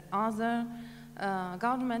mechanisms with the other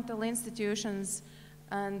governmental institutions,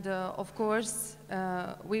 and of course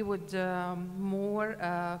we would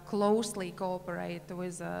more closely cooperate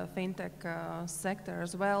with the FinTech sector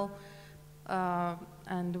as well,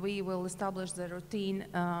 and we will establish the routine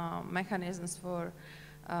mechanisms for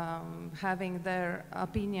having their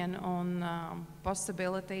opinion on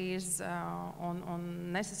possibilities,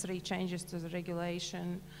 on necessary changes to the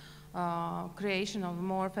regulation, creation of a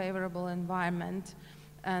more favorable environment.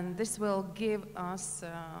 And this will give us,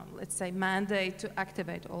 let's say, mandate to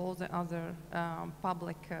activate all the other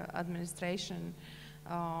public administration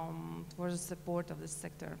for the support of this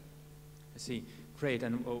sector. I see. Great.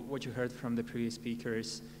 And what you heard from the previous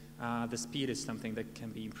speakers, the speed is something that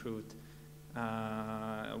can be improved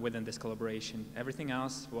within this collaboration. Everything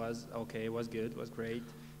else was okay, was good, was great.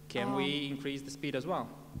 Can we increase the speed as well?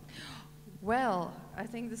 Well, I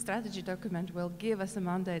think the strategy document will give us a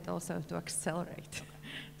mandate also to accelerate.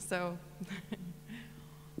 So.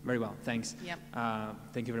 Very well, thanks. Yep.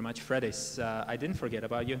 Thank you very much, Fredis. I didn't forget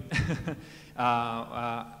about you.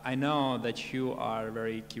 I know that you are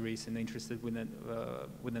very curious and interested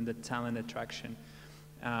within the talent attraction.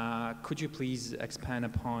 Could you please expand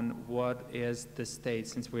upon what is the state,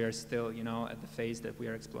 since we are still, you know, at the phase that we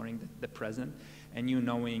are exploring the present, and you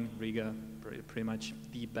knowing Riga pretty much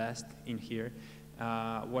the best in here,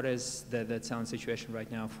 what is the talent situation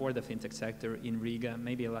right now for the FinTech sector in Riga,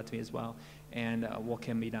 maybe Latvia as well, and what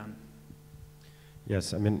can be done?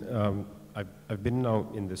 Yes, I mean, I've been now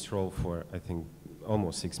in this role for, I think,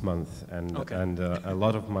 almost 6 months, and, a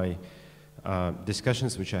lot of my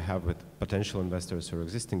discussions which I have with potential investors or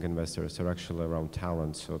existing investors are actually around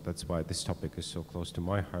talent, so that's why this topic is so close to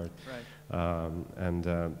my heart.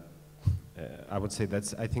 Right. I would say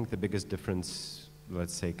that's, I think, the biggest difference,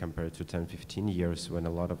 let's say, compared to 10-15 years when a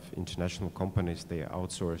lot of international companies, they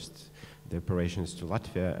outsourced the operations to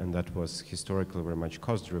Latvia, and that was historically very much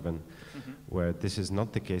cost-driven, where this is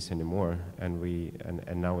not the case anymore, and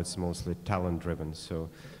now it's mostly talent-driven. So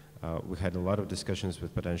we had a lot of discussions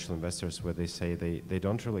with potential investors where they say they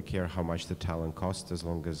don't really care how much the talent costs as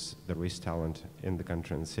long as there is talent in the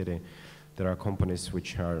country and city. There are companies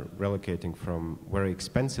which are relocating from very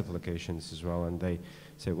expensive locations as well, and they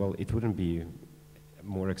say, well, it wouldn't be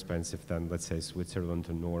more expensive than, let's say, Switzerland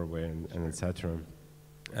or Norway and etc.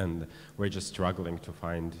 And we're just struggling to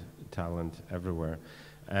find talent everywhere.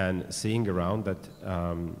 And seeing around that,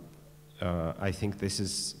 I think this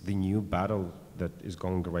is the new battle that is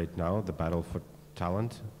going right now, the battle for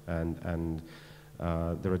talent, and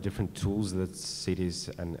there are different tools that cities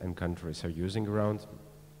and countries are using around.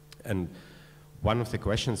 And one of the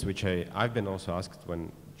questions which I've been also asked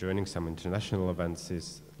when joining some international events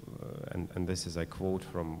is, and this is a quote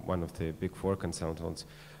from one of the Big Four consultants,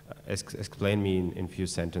 explain me in few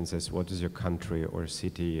sentences, what is your country or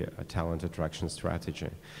city talent attraction strategy?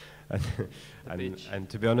 And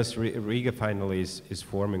to be honest, Riga finally is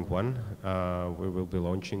forming one. We will be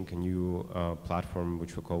launching a new platform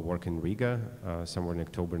which we call Work in Riga somewhere in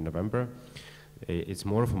October, November. It's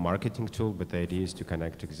more of a marketing tool, but the idea is to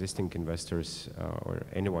connect existing investors or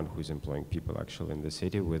anyone who is employing people actually in the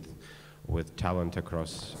city with talent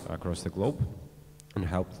across the globe, and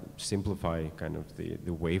help simplify kind of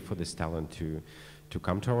the way for this talent to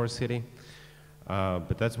come to our city.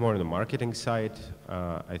 But that's more on the marketing side.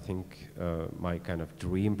 I think my kind of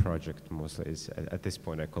dream project mostly is, at this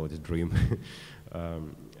point I call it a dream,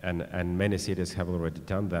 and many cities have already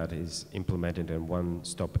done that, is implemented a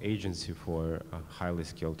one-stop agency for highly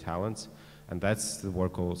skilled talents. And that's the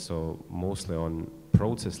work also mostly on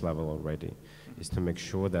process level already, is to make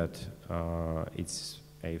sure that it's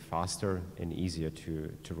faster and easier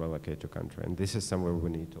to relocate to country. And this is somewhere we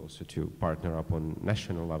need also to partner up on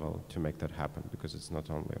national level to make that happen, because it's not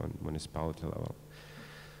only on municipality level.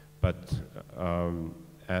 but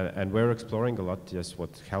and we're exploring a lot just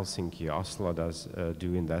what Helsinki, Oslo does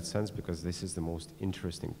do in that sense, because this is the most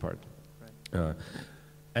interesting part. Right.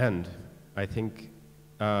 And I think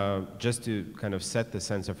just to kind of set the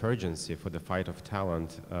sense of urgency for the fight of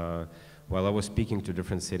talent, while I was speaking to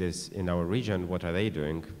different cities in our region, what are they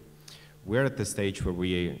doing? We're at the stage where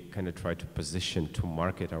we kind of try to position, to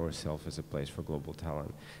market ourselves as a place for global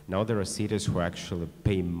talent. Now there are cities who actually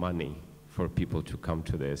pay money for people to come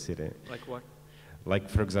to their city. Like what? Like,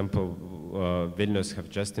 for example, Vilnius have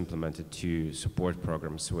just implemented 2 support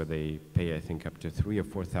programs where they pay, I think, up to 3,000 or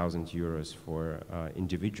 4,000 euros for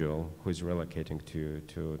individual who is relocating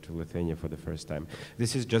to Lithuania for the first time.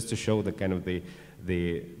 This is just to show the kind of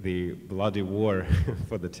the bloody war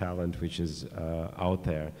for the talent which is out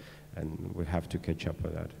there, and we have to catch up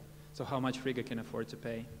with that. So how much Riga can afford to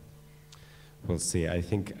pay? We'll see. I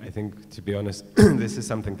think to be honest, this is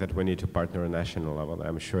something that we need to partner on national level.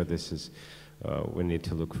 I'm sure this is. We need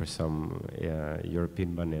to look for some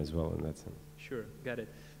European money as well in that sense. Sure, got it.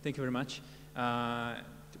 Thank you very much.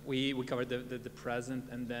 We covered the present,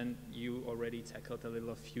 and then you already tackled a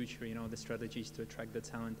little of future, you know, the strategies to attract the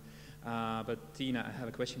talent. But Tīna, I have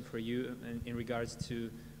a question for you in regards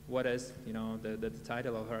to what is, you know, the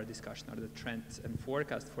title of our discussion, or the trends and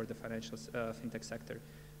forecast for the financial fintech sector.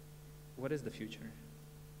 What is the future?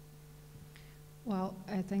 Well,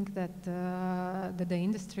 I think that the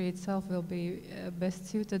industry itself will be best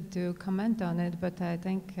suited to comment on it, but I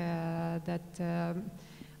think that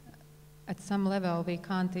at some level we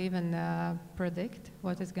can't even predict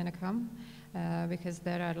what is going to come, because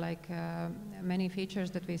there are like many features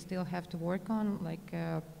that we still have to work on, like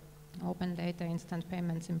open data, instant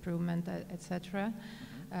payments improvement, etc.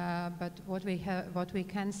 But what we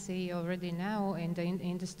can see already now in the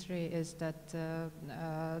industry is that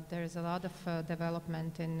there is a lot of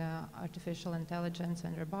development in artificial intelligence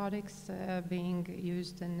and robotics being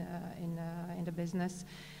used in the business.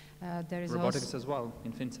 There is robotics as well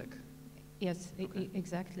in fintech. Yes, okay.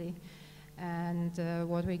 Exactly. And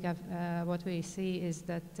what we see is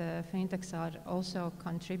that fintechs are also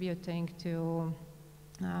contributing to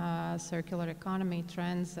circular economy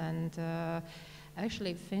trends, and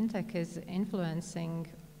actually, fintech is influencing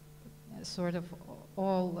sort of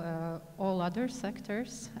all other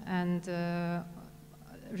sectors and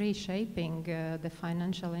reshaping the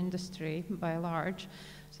financial industry by large.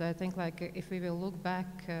 So I think, like, if we will look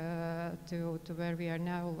back to where we are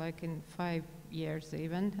now, like in 5 years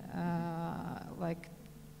even, like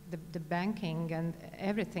the banking and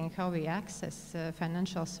everything, how we access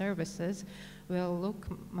financial services, will look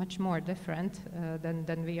much more different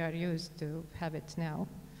than we are used to have it now.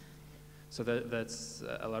 So that's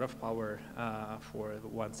a lot of power for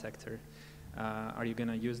one sector. Are you going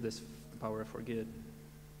to use this power for good?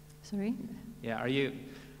 Sorry? Yeah, are you?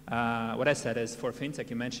 What I said is, for fintech,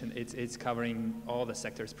 you mentioned it's covering all the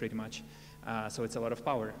sectors pretty much. So it's a lot of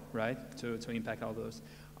power, right, to impact all those.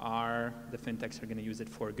 Are the fintechs going to use it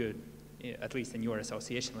for good, at least in your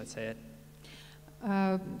association, let's say it?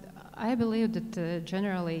 I believe that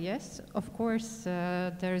generally, yes. Of course,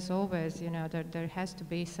 there is always, you know, there has to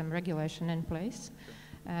be some regulation in place,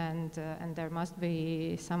 and there must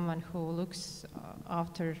be someone who looks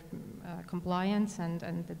after compliance,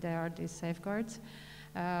 and there are these safeguards.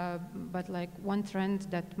 But like one trend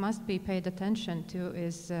that must be paid attention to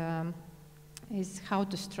is how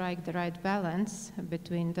to strike the right balance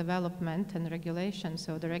between development and regulation.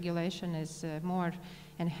 So the regulation is more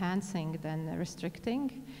enhancing than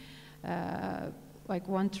restricting. Like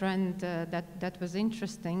one trend that was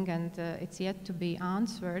interesting, and it's yet to be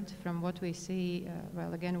answered from what we see,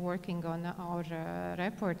 well, again, working on our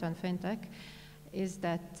report on FinTech, is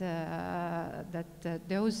that,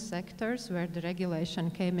 those sectors where the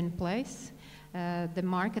regulation came in place, the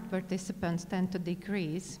market participants tend to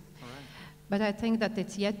decrease. But I think that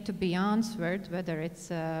it's yet to be answered whether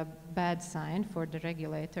it's a bad sign for the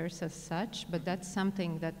regulators as such, but that's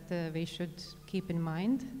something that we should keep in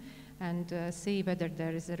mind and see whether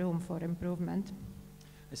there is a room for improvement.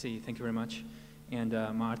 I see. Thank you very much. And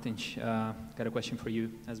Mārtiņš, got a question for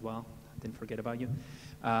you as well. I didn't forget about you.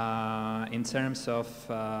 In terms of,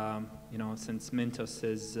 you know, since Mintos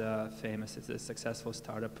is famous, it's a successful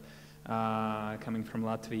startup coming from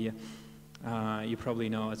Latvia. You probably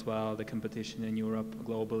know as well the competition in Europe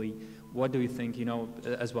globally. What do you think, you know,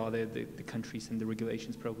 as well the countries and the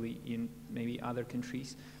regulations probably in maybe other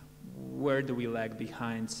countries? Where do we lag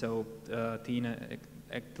behind? So Tīna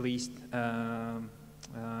at least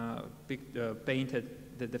painted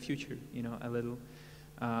the future, you know, a little.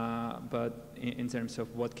 But in terms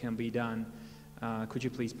of what can be done, could you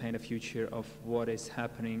please paint a future of what is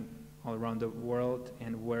happening all around the world,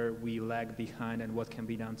 and where we lag behind and what can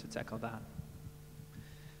be done to tackle that?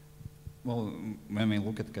 Well, when we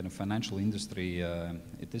look at kind of financial industry,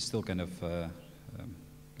 it is still kind of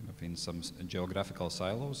in some geographical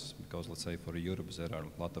silos, because let's say for Europe there are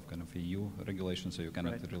a lot of kind of EU regulations, so you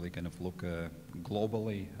cannot really kind of look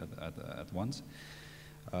globally at once.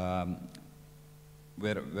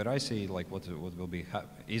 Where I see like what will be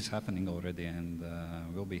is happening already and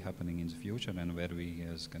will be happening in the future, and where we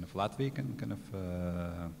as kind of Latvia can kind of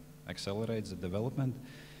accelerate the development,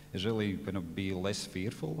 is really going to be less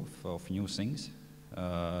fearful of new things,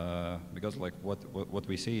 because like what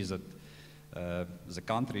we see is that the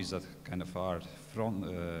countries that kind of are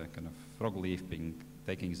kind of frog-leaping,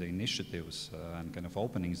 taking the initiatives and kind of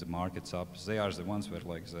opening the markets up, they are the ones where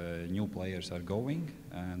like the new players are going,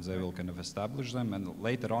 and they will kind of establish them, and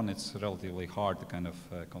later on it's relatively hard to kind of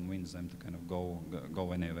convince them to kind of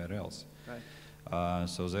go anywhere else. Right.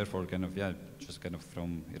 So therefore, kind of, yeah, just kind of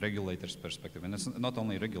from a regulator's perspective, and it's not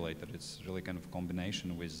only regulator, it's really kind of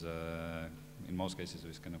combination with, in most cases,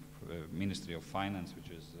 with kind of Ministry of Finance, which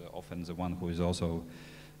is often the one who is also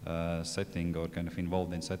setting or kind of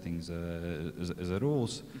involved in setting the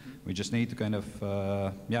rules. Mm-hmm. We just need to kind of,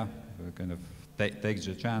 yeah, kind of take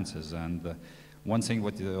the chances. And one thing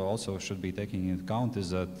what you also should be taking into account is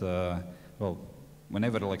that, well,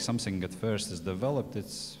 whenever like something at first is developed,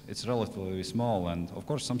 it's relatively small, and of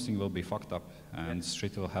course something will be fucked up and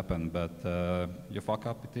shit will happen, but you fuck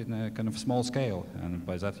up it in a kind of small scale, and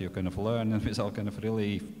by that you kind of learn and without kind of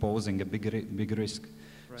really posing a big risk.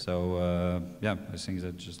 Right. So yeah, I think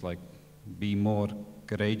that just like be more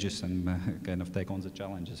courageous and kind of take on the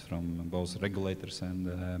challenges from both regulators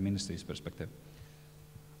and ministry's perspective.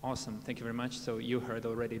 Awesome, thank you very much. So you heard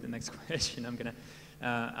already the next question. I'm gonna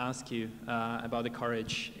ask you about the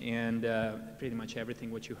courage and pretty much everything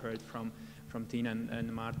what you heard from Tīna and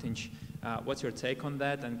Mārtiņš. What's your take on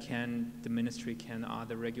that? And can the ministry, can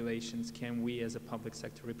other regulations, can we as a public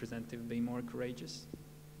sector representative be more courageous?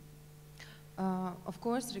 Of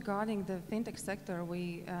course, regarding the fintech sector,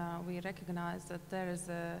 we recognize that there is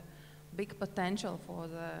a big potential for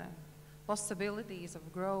the possibilities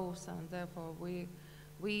of growth, and therefore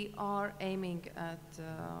we are aiming at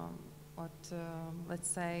let's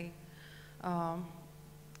say,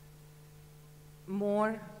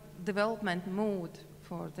 more development mood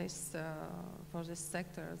for this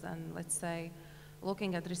sector than, let's say,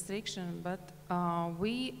 looking at restriction. But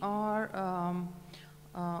we are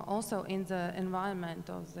also in the environment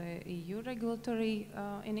of the EU regulatory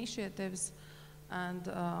initiatives, and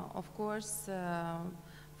of course,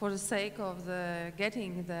 for the sake of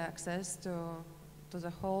getting the access to the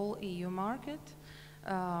whole EU market,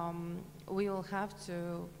 we will have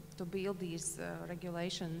to build these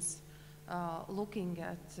regulations looking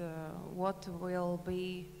at what will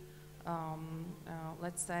be,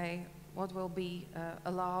 let's say, what will be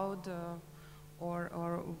allowed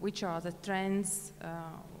or which are the trends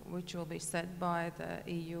which will be set by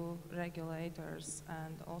the EU regulators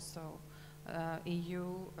and also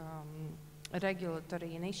EU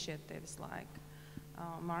regulatory initiatives like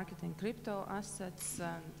marketing crypto assets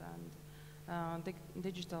and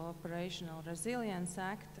Digital Operational Resilience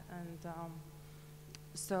Act, and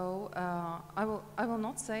so I will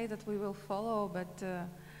not say that we will follow, but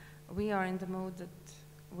we are in the mood that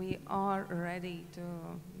we are ready to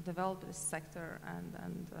develop this sector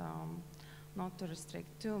and not to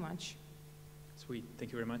restrict too much. Sweet,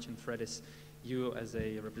 thank you very much. And Fredis, you as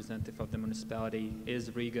a representative of the municipality,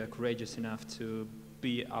 is Riga courageous enough to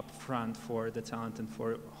be up front for the talent and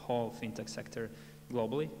for whole fintech sector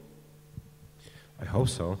globally? I hope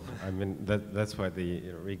so. I mean, that's why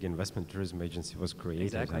the Riga Investment Tourism Agency was created.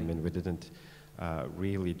 Exactly. I mean, we didn't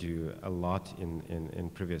really do a lot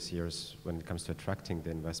in previous years when it comes to attracting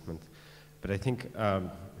the investment. But I think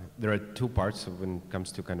there are two parts when it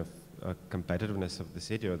comes to kind of competitiveness of the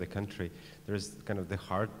city or the country. There's kind of the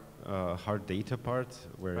hard data part,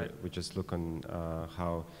 where right. we just look on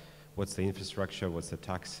what's the infrastructure, what's the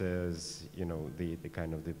taxes, you know, the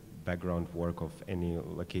kind of the background work of any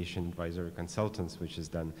location advisory consultants, which is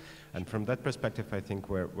done. And from that perspective, I think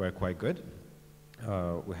we're quite good.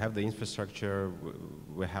 We have the infrastructure,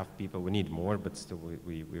 we have people, we need more, but still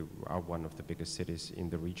we are one of the biggest cities in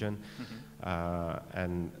the region.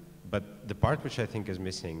 Mm-hmm. But the part which I think is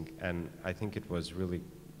missing, and I think it was really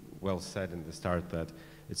well said in the start, that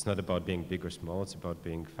it's not about being big or small, it's about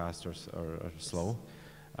being fast or slow.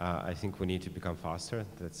 I think we need to become faster.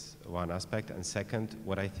 That's one aspect. And second,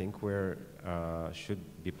 what I think should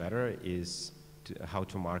be better is how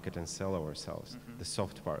to market and sell ourselves, mm-hmm. the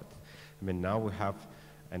soft part. I mean, now we have,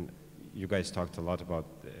 and you guys talked a lot about,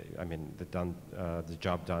 I mean, the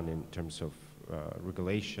job done in terms of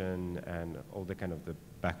regulation and all the kind of the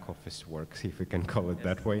back office work, if we can call it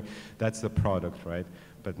that way. That's the product, right?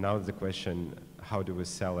 But now the question, how do we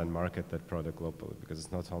sell and market that product globally? Because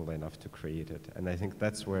it's not only enough to create it. And I think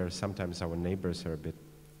that's where sometimes our neighbors are a bit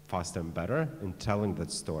faster and better in telling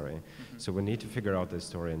that story. Mm-hmm. So we need to figure out the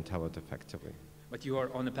story and tell it effectively. But you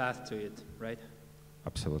are on the path to it, right?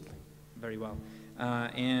 Absolutely. Very well.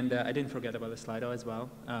 And I didn't forget about the Slido as well.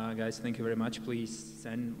 Guys, thank you very much. Please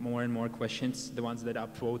send more and more questions. The ones that are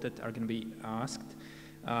voted are going to be asked.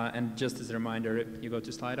 And just as a reminder, you go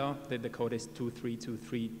to Slido, the code is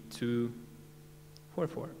 2323244.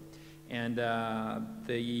 And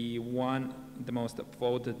the most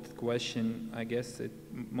voted question, I guess it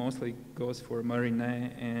mostly goes for Marine,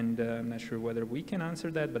 and I'm not sure whether we can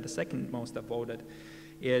answer that, but the second most voted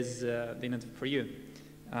is, Dina, for you.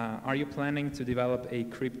 Are you planning to develop a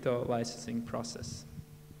crypto licensing process?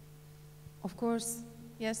 Of course,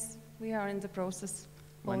 yes, we are in the process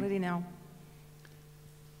already now.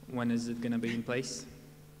 When is it going to be in place?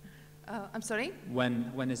 I'm sorry?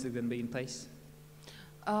 When is it going to be in place?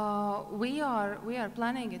 We are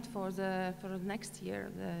planning it for the next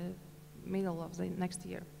year, the middle of the next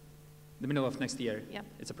year. The middle of next year? Yeah.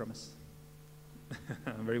 It's a promise.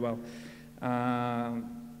 Very well.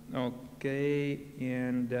 Okay,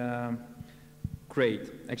 and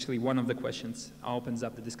great. Actually, one of the questions opens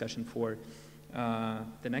up the discussion for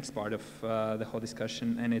the next part of the whole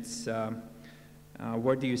discussion, and it's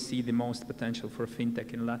where do you see the most potential for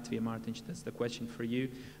FinTech in Latvia? Mārtiņš, that's the question for you.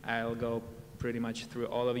 I'll go pretty much through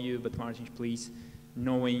all of you, but Mārtiņš, please,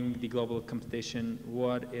 knowing the global competition,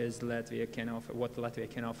 what Latvia can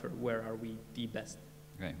offer, where are we the best?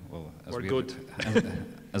 Okay, well,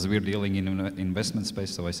 as we're dealing in investment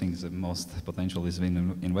space, so I think the most potential is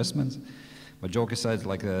in investments. But joke aside,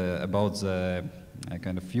 like about the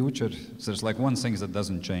kind of future, there's like one thing that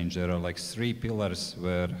doesn't change. There are like 3 pillars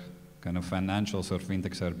where kind of financials or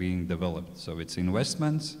fintechs are being developed. So it's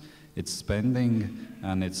investments, it's spending,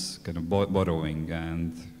 and it's kind of borrowing.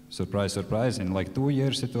 And surprise, surprise, in like 2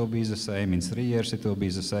 years it will be the same, in 3 years it will be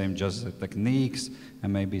the same, just the techniques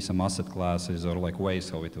and maybe some asset classes or like ways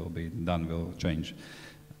how it will be done will change.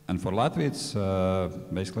 And for Latvia, it's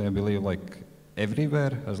basically, I believe, like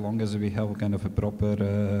everywhere, as long as we have kind of a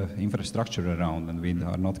proper infrastructure around and we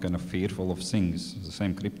are not kind of fearful of things, the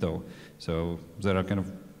same crypto. So there are kind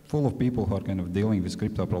of full of people who are kind of dealing with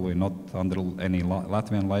crypto, probably not under any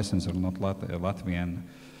Latvian license or not Latvian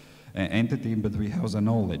entity, but we have the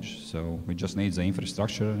knowledge. So we just need the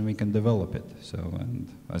infrastructure and we can develop it. So, and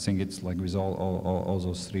I think it's like with all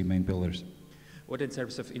those 3 main pillars. What in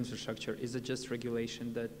terms of infrastructure? Is it just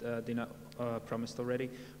regulation that Dina promised already,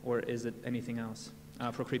 or is it anything else?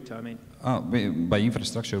 For crypto, I mean. By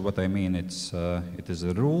infrastructure, what I mean, it is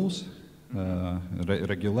the rules,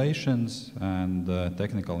 regulations, and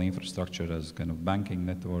technical infrastructure as kind of banking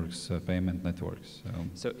networks, payment networks.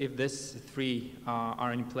 So if these 3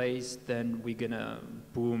 are in place, then we're going to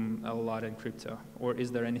boom a lot in crypto, or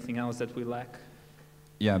is there anything else that we lack?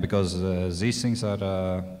 Yeah, because these things are,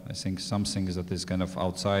 I think, some things that is kind of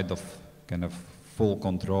outside of kind of full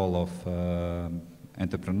control of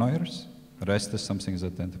entrepreneurs. The rest is some things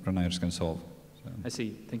that entrepreneurs can solve. So. I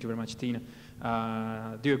see. Thank you very much, Tīna.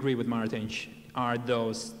 Do you agree with Mārtiņš? Are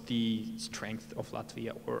those the strength of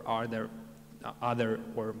Latvia, or are there other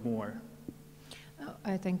or more?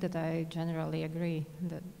 I think that I generally agree,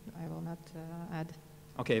 that I will not add.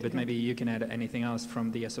 Okay, but maybe you can add anything else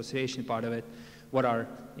from the association part of it. What are,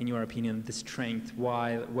 in your opinion, the strength,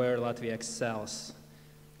 where Latvia excels?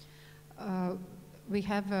 We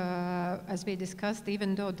have, as we discussed,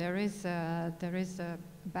 even though there is a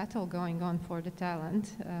battle going on for the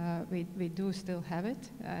talent, we do still have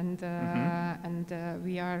it, and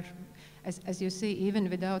we are, as you see, even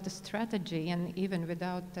without a strategy and even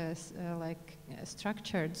without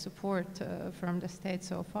structured support from the state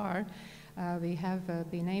so far, we have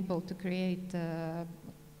been able to create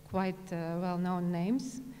quite well-known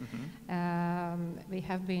names. We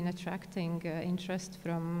have been attracting interest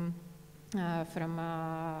from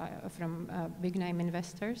big-name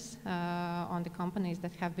investors on the companies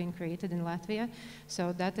that have been created in Latvia.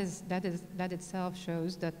 So that itself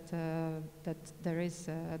shows that there is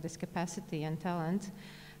this capacity and talent,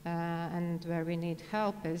 and where we need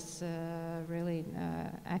help is really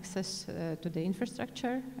access to the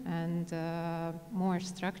infrastructure and more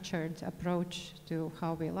structured approach to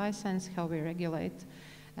how we license, how we regulate,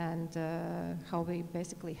 and how we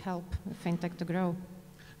basically help FinTech to grow.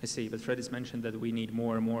 I see, but Fredis mentioned that we need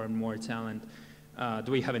more and more and more talent.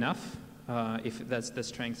 Do we have enough? if that's the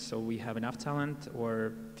strength, so we have enough talent,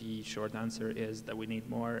 or the short answer is that we need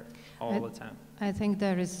more all the time? I think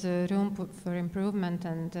there is room for improvement,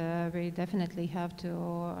 and we definitely have to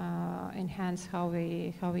enhance how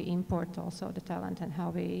we import also the talent and how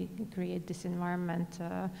we create this environment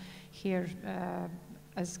here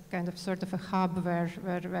as kind of sort of a hub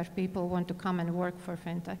where people want to come and work for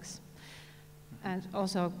fintechs. And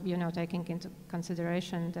also, you know, taking into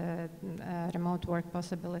consideration the remote work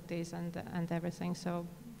possibilities and everything. So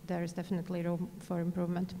there is definitely room for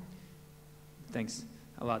improvement. Thanks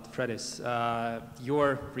a lot. Fredis,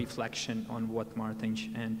 your reflection on what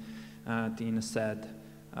Mārtiņš and Tīna said,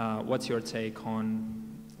 what's your take on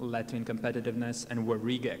Latvian competitiveness and where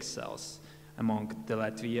Riga excels among the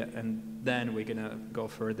Latvia, and then we're gonna go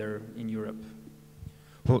further in Europe?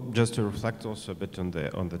 Well, just to reflect also a bit on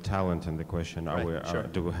the talent and the question,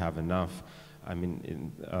 do we have enough? I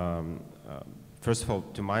mean, first of all,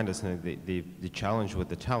 to my understanding, the challenge with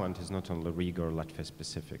the talent is not only Riga or Latvia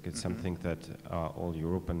specific. It's something that all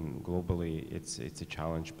Europe and globally, it's a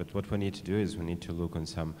challenge. But what we need to do is we need to look on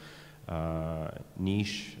some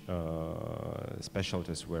niche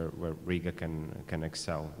specialties where Riga can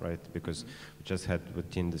excel, right? Because we just had with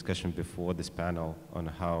Tīna discussion before this panel on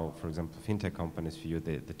how, for example, fintech companies view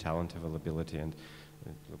the talent availability, and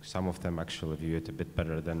look, some of them actually view it a bit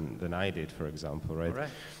better than I did, for example, right? Right.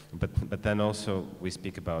 But then also we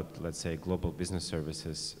speak about, let's say, global business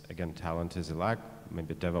services. Again, talent is a lack.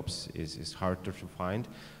 Maybe DevOps is harder to find,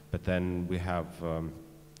 but then we have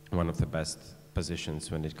one of the best positions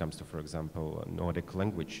when it comes to, for example, Nordic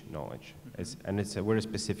language knowledge. And it's a very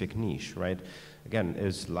specific niche, right? Again,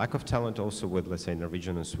 there's lack of talent also with, let's say,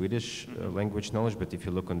 Norwegian and Swedish language knowledge, but if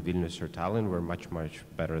you look on Vilnius or Tallinn, we're much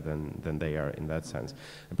better than they are in that sense.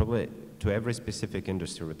 And probably to every specific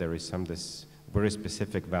industry, there is this very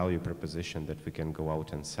specific value proposition that we can go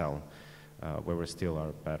out and sell, where we still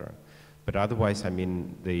are better. But otherwise, I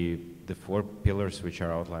mean, the 4 pillars which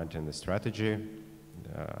are outlined in the strategy,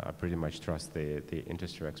 I pretty much trust the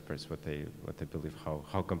industry experts, what they believe,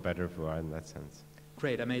 how competitive we are in that sense.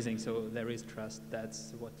 Great, amazing. So there is trust.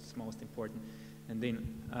 That's what's most important. And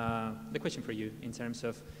then the question for you in terms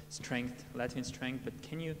of strength, Latvian strength, but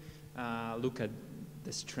can you look at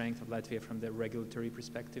the strength of Latvia from the regulatory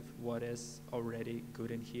perspective? What is already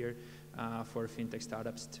good in here for fintech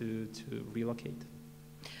startups to relocate?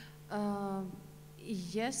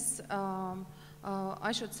 Yes.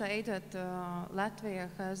 I should say that Latvia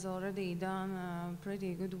has already done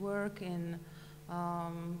pretty good work in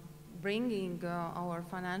bringing our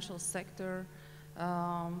financial sector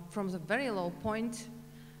from the very low point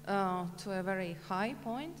to a very high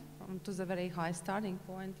point, to the very high starting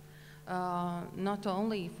point, not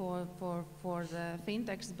only for the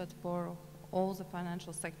fintechs, but for all the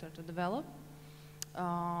financial sector to develop.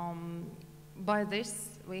 By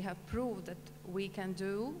this, we have proved that we can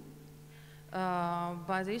do.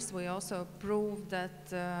 By this, we also prove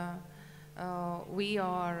that we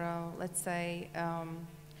are, let's say,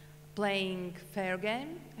 playing fair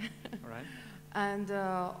game. All right. And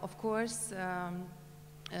of course,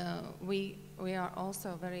 we are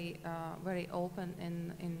also very open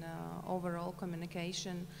in overall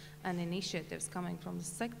communication and initiatives coming from the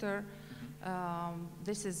sector.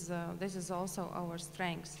 This is also our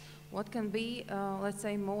strength. What can be, let's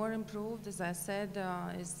say, more improved, as I said,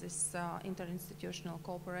 is this interinstitutional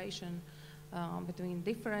cooperation between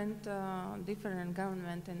different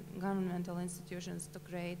governmental institutions to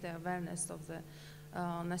create the awareness of the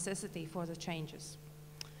necessity for the changes.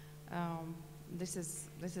 This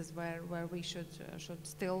is where we should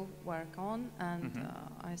still work on, and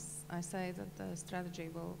I say that the strategy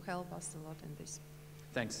will help us a lot in this.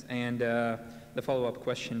 Thanks. And the follow-up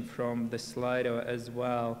question from the slide as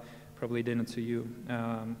well, probably Dina to you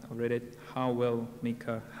already. How will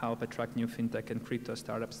Ņikita help attract new fintech and crypto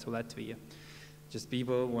startups to Latvia? Just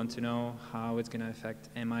people want to know how it's going to affect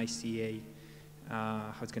MICA,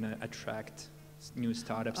 how it's going to attract new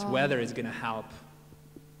startups, whether it's going to help.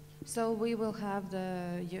 So we will have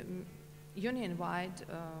the union-wide,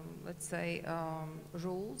 let's say,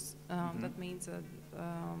 rules. That means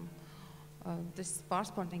this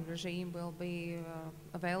passporting regime will be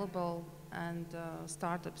available, and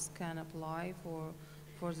startups can apply for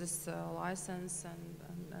this license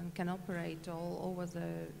and can operate all over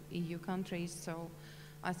the EU countries. So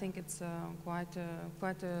I think it's quite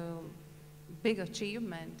a big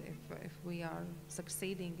achievement if we are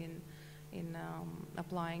succeeding in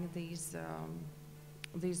applying these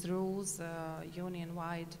rules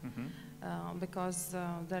union-wide, because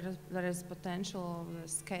there is potential of the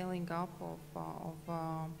scaling up of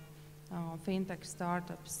fintech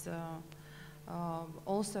startups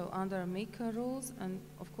also under MiCA rules, and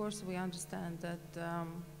of course we understand that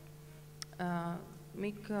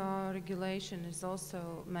MiCA regulation is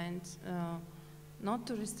also meant not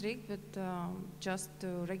to restrict, but just to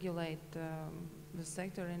regulate the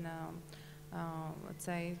sector in a, let's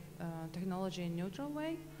say, technology neutral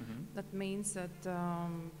way. Mm-hmm. That means that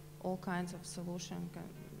all kinds of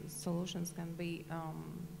solutions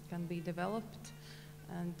can be developed.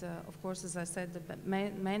 And of course, as I said, the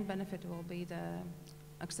main benefit will be the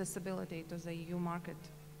accessibility to the EU market,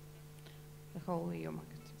 the whole EU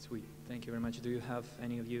market. Sweet, thank you very much. Do you have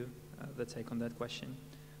any of you that take on that question?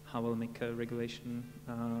 How will MiCA regulation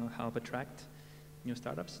help attract new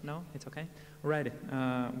startups? No, it's okay. All right,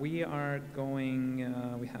 we are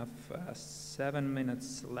going, we have 7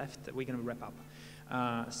 minutes left. We're gonna wrap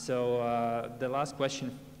up. So the last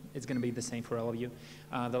question, it's gonna be the same for all of you.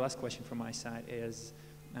 The last question from my side is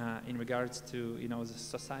in regards to, you know, the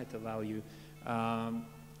societal value.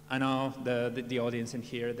 I know the audience in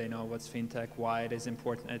here, they know what's FinTech, why it is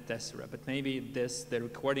important, etc. But maybe the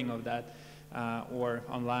recording of that or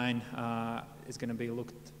online is going to be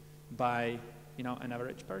looked by, you know, an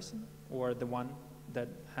average person or the one that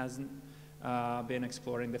hasn't been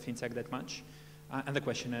exploring the FinTech that much. And the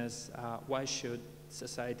question is, why should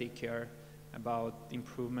society care about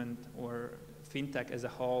improvement or FinTech as a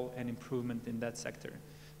whole and improvement in that sector?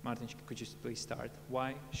 Mārtiņš, could you please start?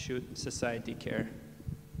 Why should society care?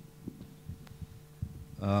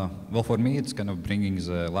 Well, for me, it's kind of bringing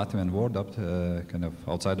the Latvian word up kind of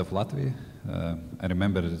outside of Latvia. I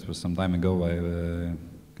remember it was some time ago, I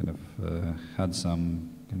kind of had some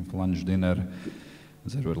kind of lunch dinner.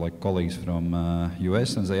 There were like colleagues from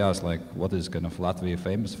US, and they asked like, what is kind of Latvia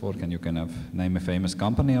famous for? Can you kind of name a famous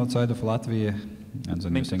company outside of Latvia? And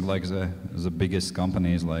then you think like the biggest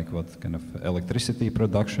company is like what kind of electricity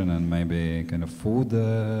production and maybe kind of food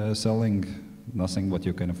selling, nothing what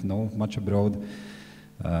you kind of know much abroad.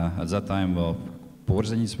 At that time, well,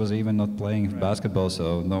 Purgaile was even not playing basketball,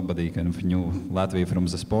 so nobody kind of knew Latvia from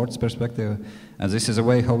the sports perspective. And this is a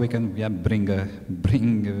way how we can bring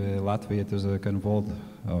Latvia to the kind of world,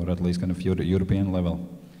 or at least kind of European level.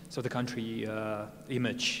 So the country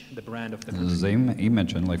image, the brand of the country. The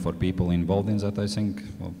image, and like for people involved in that, I think,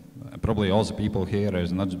 well, probably all the people here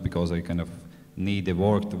is not just because they kind of need the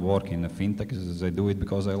work to work in a FinTech, they do it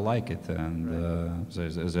because they like it and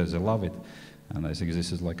they love it. And I think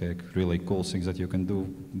this is like a really cool thing that you can do,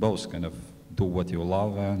 both kind of do what you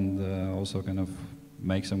love and also kind of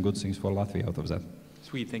make some good things for Latvia out of that.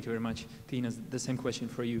 Sweet, thank you very much. Tīna, the same question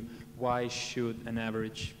for you. Why should an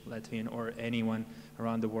average Latvian or anyone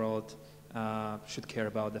around the world should care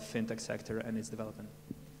about the FinTech sector and its development?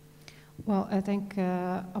 Well, I think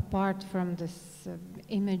apart from this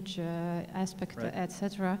image aspect,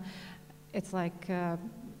 etc., it's like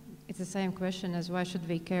it's the same question as why should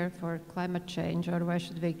we care for climate change or why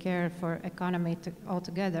should we care for economy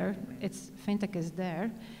altogether. It's FinTech is there.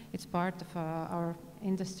 It's part of our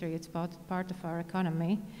industry. It's part of our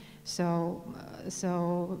economy. So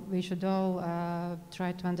we should all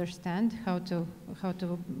try to understand how to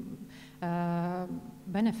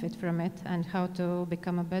benefit from it and how to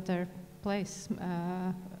become a better place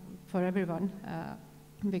for everyone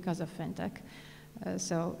because of FinTech.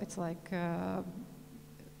 So it's like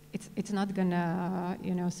it's not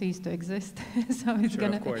gonna cease to exist. So it's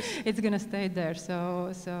gonna stay there.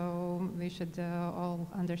 So we should all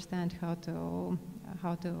understand how to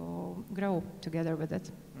grow together with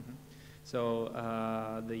it. Mm-hmm. So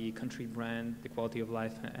the country brand, the quality of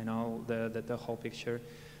life, and all the whole picture.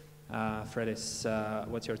 Fredis,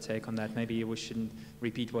 what's your take on that? Maybe we shouldn't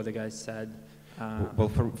repeat what the guys said. Well,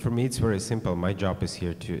 for me, it's very simple. My job is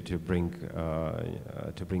here to bring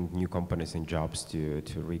new companies and jobs to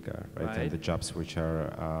Riga, right? And the jobs which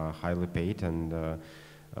are highly paid and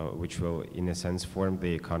which will, in a sense, form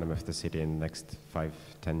the economy of the city in the next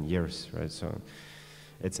 5-10 years, right? So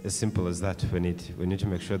it's as simple as that. We need to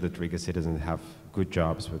make sure that Riga citizens have good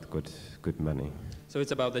jobs with good money. So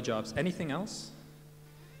it's about the jobs. Anything else?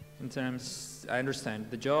 In terms, I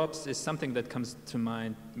understand, the jobs is something that comes to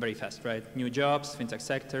mind very fast, right? New jobs, FinTech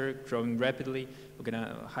sector, growing rapidly, we're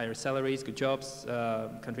gonna higher salaries, good jobs,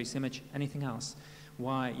 country's image, anything else?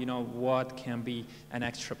 Why, what can be an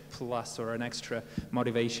extra plus or an extra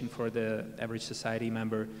motivation for the average society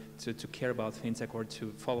member to care about FinTech or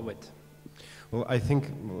to follow it? Well, I think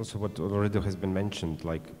also what already has been mentioned,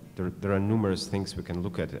 like there are numerous things we can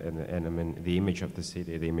look at, and I mean the image of the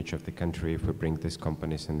city, the image of the country, if we bring these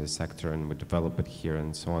companies in this sector and we develop it here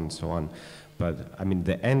and so on and so on. But I mean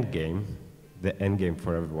the end game, the end game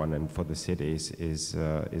for everyone and for the cities is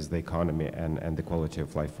the economy and the quality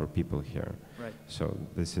of life for people here. Right. So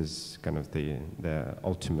this is kind of the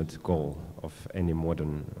ultimate goal of any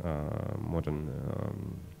modern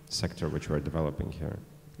sector which we're developing here.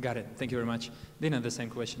 Got it. Thank you very much. Dina, the same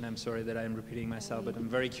question. I'm sorry that I'm repeating myself, but I'm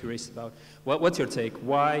very curious about what's your take?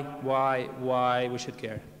 Why we should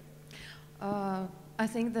care? I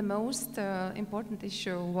think the most important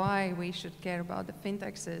issue why we should care about the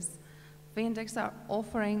fintechs is fintechs are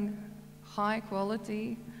offering high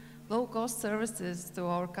quality, low cost services to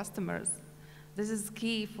our customers. This is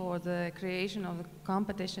key for the creation of the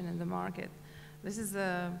competition in the market. This is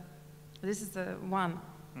the one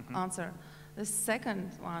answer. The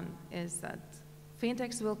second one is that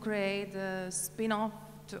fintechs will create a spin-off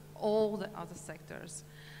to all the other sectors.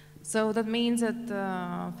 So that means that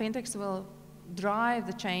fintechs will drive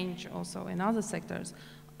the change also in other sectors.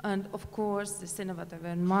 And of course, this innovative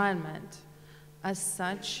environment as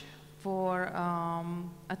such for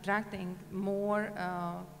attracting more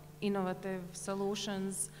innovative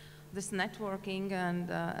solutions, this networking and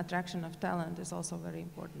attraction of talent is also very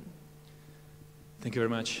important. Thank you very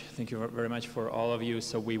much. Thank you very much for all of you.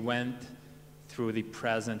 So we went through the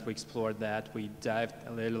present, we explored that, we dived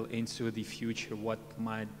a little into the future, what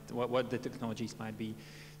the technologies might be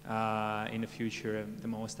in the future the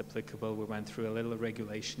most applicable. We went through a little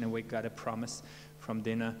regulation and we got a promise from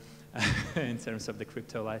Dina in terms of the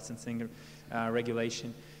crypto licensing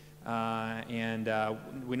regulation.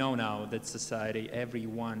 We know now that society,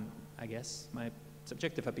 everyone, I guess, my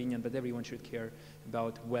subjective opinion, but everyone should care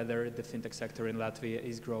about whether the fintech sector in Latvia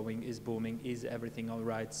is growing, is booming, is everything all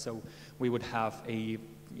right. So we would have a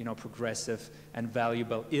progressive and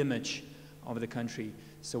valuable image of the country.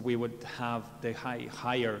 So we would have the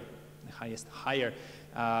higher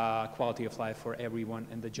quality of life for everyone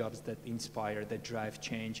and the jobs that inspire, that drive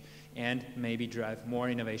change, and maybe drive more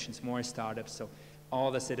innovations, more startups. So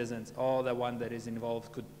all the citizens, all the one that is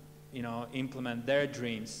involved could, implement their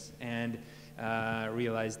dreams and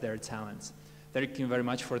realize their talents. Thank you very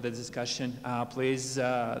much for the discussion. Please,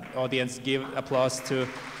 audience, give applause to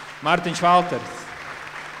Mārtiņš, Valters,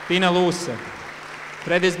 Tīna, Lūse,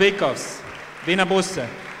 Fredis, Bikovs, Dina, Buse.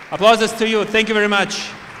 Applauses to you. Thank you very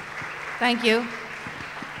much. Thank you.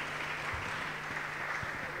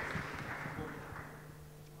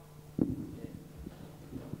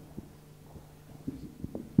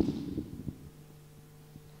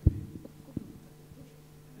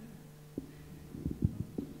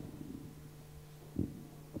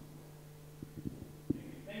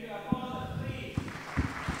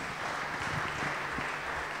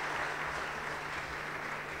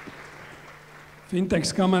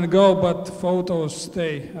 Fintechs come and go, but photos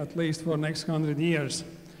stay, at least for next 100 years.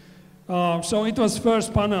 So it was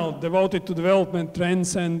first panel devoted to development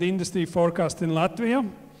trends and industry forecast in Latvia.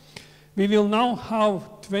 We will now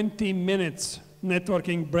have 20 minutes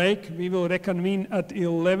networking break. We will reconvene at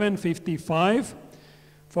 11:55.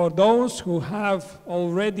 For those who have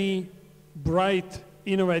already bright,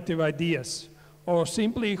 innovative ideas, or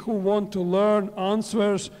simply who want to learn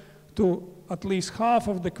answers to at least half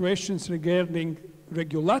of the questions regarding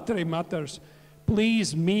regulatory matters,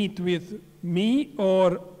 please meet with me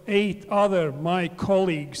or 8 other my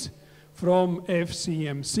colleagues from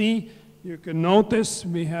FCMC. You can notice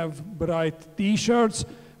we have bright t-shirts,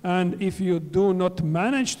 and if you do not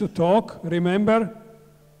manage to talk, remember,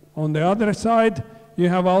 on the other side, you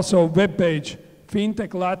have also a webpage,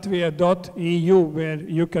 fintechlatvia.eu, where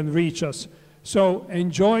you can reach us. So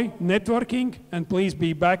enjoy networking, and please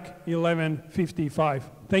be back 11:55.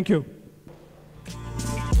 Thank you.